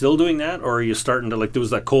guys still doing that, or are you starting to, there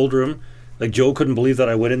was that cold room? Like, Joe couldn't believe that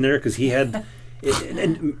I went in there because he had...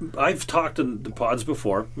 and I've talked in the pods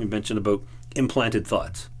before, we mentioned about implanted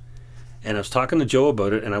thoughts. And I was talking to Joe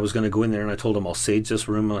about it, and I was going to go in there, and I told him I'll sage this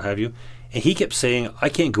room and what have you. And he kept saying, I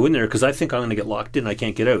can't go in there because I think I'm going to get locked in. I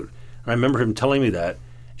can't get out. And I remember him telling me that.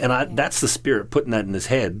 And that's the spirit putting that in his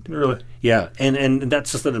head. Really? Yeah, and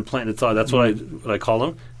that's just an implanted thought. That's what I call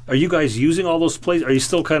them. Are you guys using all those places? Are you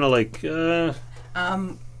still kind of like...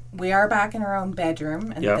 We are back in our own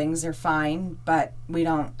bedroom, and Yeah. things are fine, but we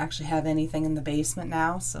don't actually have anything in the basement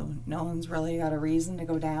now, so no one's really got a reason to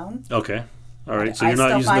go down. Okay. All right, so I you're not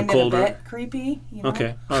still using find the cold it a room? bit creepy, you know?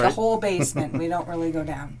 Okay, all The right. whole basement, we don't really go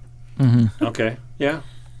down. Okay, yeah.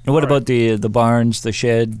 And what about the barns, the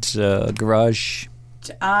sheds, garage?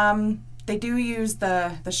 They do use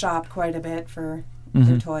the shop quite a bit for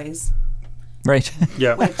their toys, Right.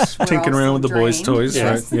 Yeah. which we're Tinkering around with also the boys' drained. toys,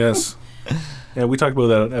 Yes. right? Yes. Yeah, we talked about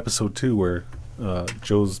that in episode 2 where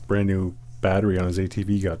Joe's brand new battery on his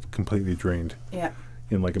ATV got completely drained Yeah.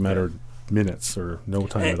 in like a matter of minutes or no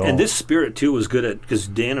time at all. And this spirit too was good at, because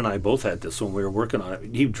Dan and I both had this when we were working on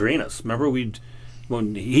it. He'd drain us. Remember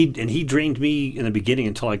he drained me in the beginning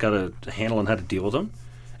until I got a handle on how to deal with him.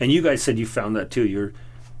 And you guys said you found that too. You're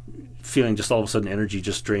feeling just all of a sudden energy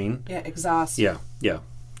just drain. Yeah, exhaust. Yeah,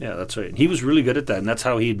 that's right. And he was really good at that, and that's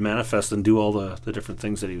how he'd manifest and do all the different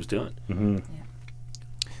things that he was doing. Mm-hmm.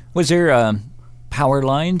 Was there power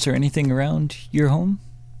lines or anything around your home?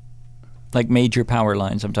 Like major power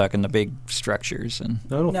lines? I'm talking the big structures and.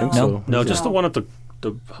 I don't think No. so. No, Is just it? the one at the Yeah,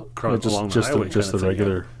 along the just highway. the kind of thing,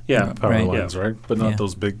 regular Yeah. power Right. lines, right? But not Yeah.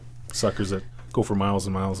 those big suckers that go for miles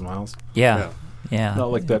and miles and miles. Yeah.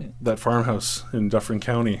 Not like that farmhouse in Dufferin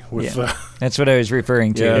County with. Yeah. That's what I was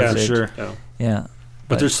referring to. Yeah, is for it- sure. Yeah. Yeah.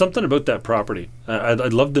 But there's something about that property.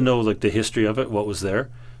 I'd love to know like the history of it, what was there,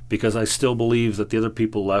 because I still believe that the other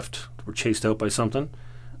people left were chased out by something.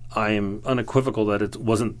 I am unequivocal that it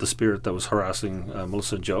wasn't the spirit that was harassing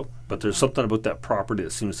Melissa and Joe, but there's something about that property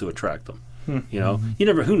that seems to attract them. You know, you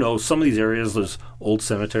never. Who knows? Some of these areas, there's old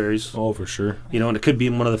cemeteries. Oh, for sure. You know, and it could be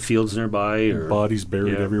in one of the fields nearby, or Bodies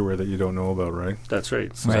buried Yeah. everywhere that you don't know about, right? That's right.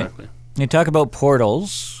 Right. Exactly. You talk about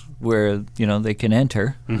portals where they can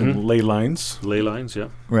enter, And ley lines. Ley lines. Yeah.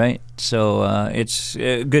 right? So it's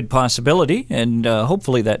a good possibility, and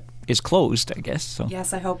hopefully that is closed, I guess. So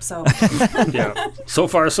Yes, I hope so. Yeah. So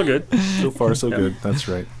far, so good. So far, so good. That's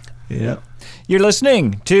right. yeah. You're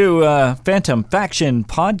listening to Phantom Faction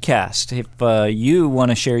Podcast. If you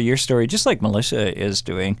want to share your story, just like Melissa is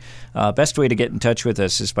doing, best way to get in touch with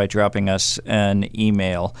us is by dropping us an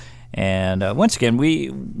email. And once again,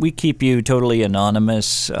 we keep you totally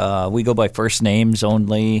anonymous. We go by first names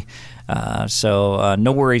only, so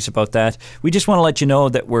no worries about that. We just want to let you know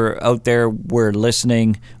that we're out there, we're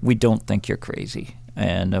listening. We don't think you're crazy.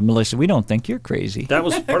 And Melissa, we don't think you're crazy. That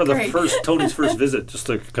was part of the Great. Tony's first visit, just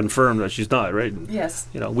to confirm that she's not, right? And, Yes.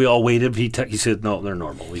 You know, we all waited. He said, no, they're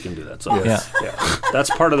normal. We can do that. So, Yeah. That's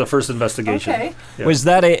part of the first investigation. Okay. Yeah. Was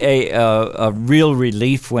that a real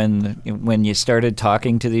relief when you started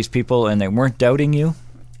talking to these people and they weren't doubting you?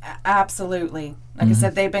 Absolutely. Like I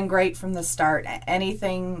said, they've been great from the start.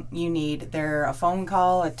 Anything you need, they're a phone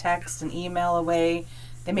call, a text, an email away.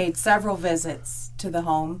 They made several visits to the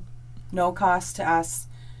home, no cost to us,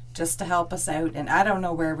 just to help us out. And I don't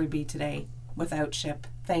know where we'd be today without SHIP.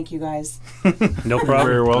 Thank you, guys. No problem.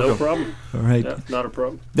 Very welcome. No problem. All right. Yeah, not a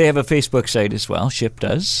problem. They have a Facebook site as well. SHIP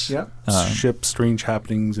does. Yeah. Ship Strange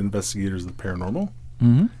Happenings Investigators of the Paranormal.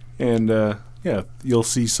 Mm-hmm. And you'll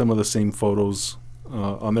see some of the same photos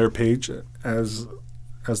on their page as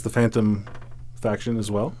the Phantom Faction as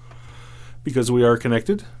well, because we are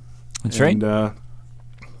connected. That's right. And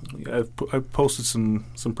I've posted some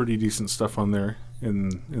pretty decent stuff on there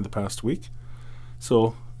in the past week.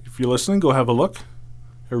 So if you're listening, go have a look.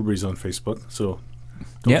 Everybody's on Facebook, so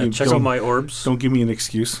Yeah, Check out my orbs. don't give me an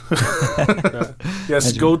excuse.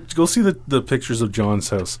 Yes, go see the pictures of John's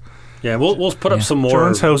house. Yeah, we'll put up some more.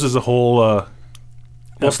 John's house is a whole.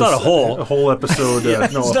 Well, it's not a whole. A whole episode. No,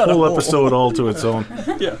 it's a not a whole whole. episode all to its own.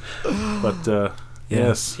 Yeah. But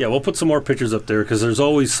yes, Yeah, we'll put some more pictures up there because there's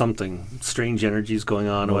always something strange energies going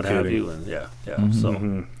on and what have kidding. you. And yeah. Mm-hmm.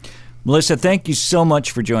 So Melissa, thank you so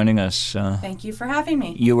much for joining us. Thank you for having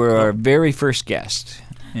me. You were our very first guest.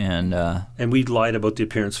 And and we lied about the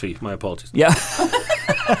appearance fee. My apologies. yeah,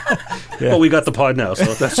 Well, we got the pod now,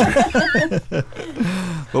 so that's right.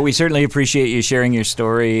 but we certainly appreciate you sharing your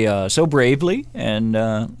story so bravely and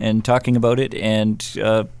talking about it. And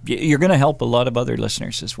you're going to help a lot of other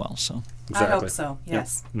listeners as well. So I hope so,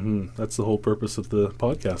 yes. that's the whole purpose of the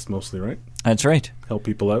podcast, mostly, right? that's right. Help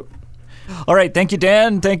people out. All right. Thank you,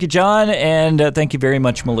 Dan. Thank you, John. And thank you very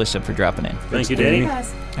much, Melissa, for dropping in. Thank you, Danny.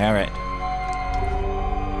 Yes. All right.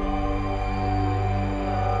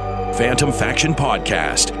 Phantom Faction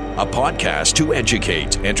Podcast. a podcast to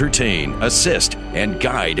educate, entertain, assist, and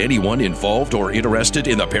guide anyone involved or interested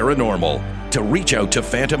in the paranormal. To reach out to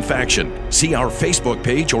Phantom Faction, see our Facebook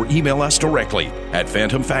page or email us directly at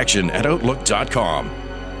phantomfaction@outlook.com.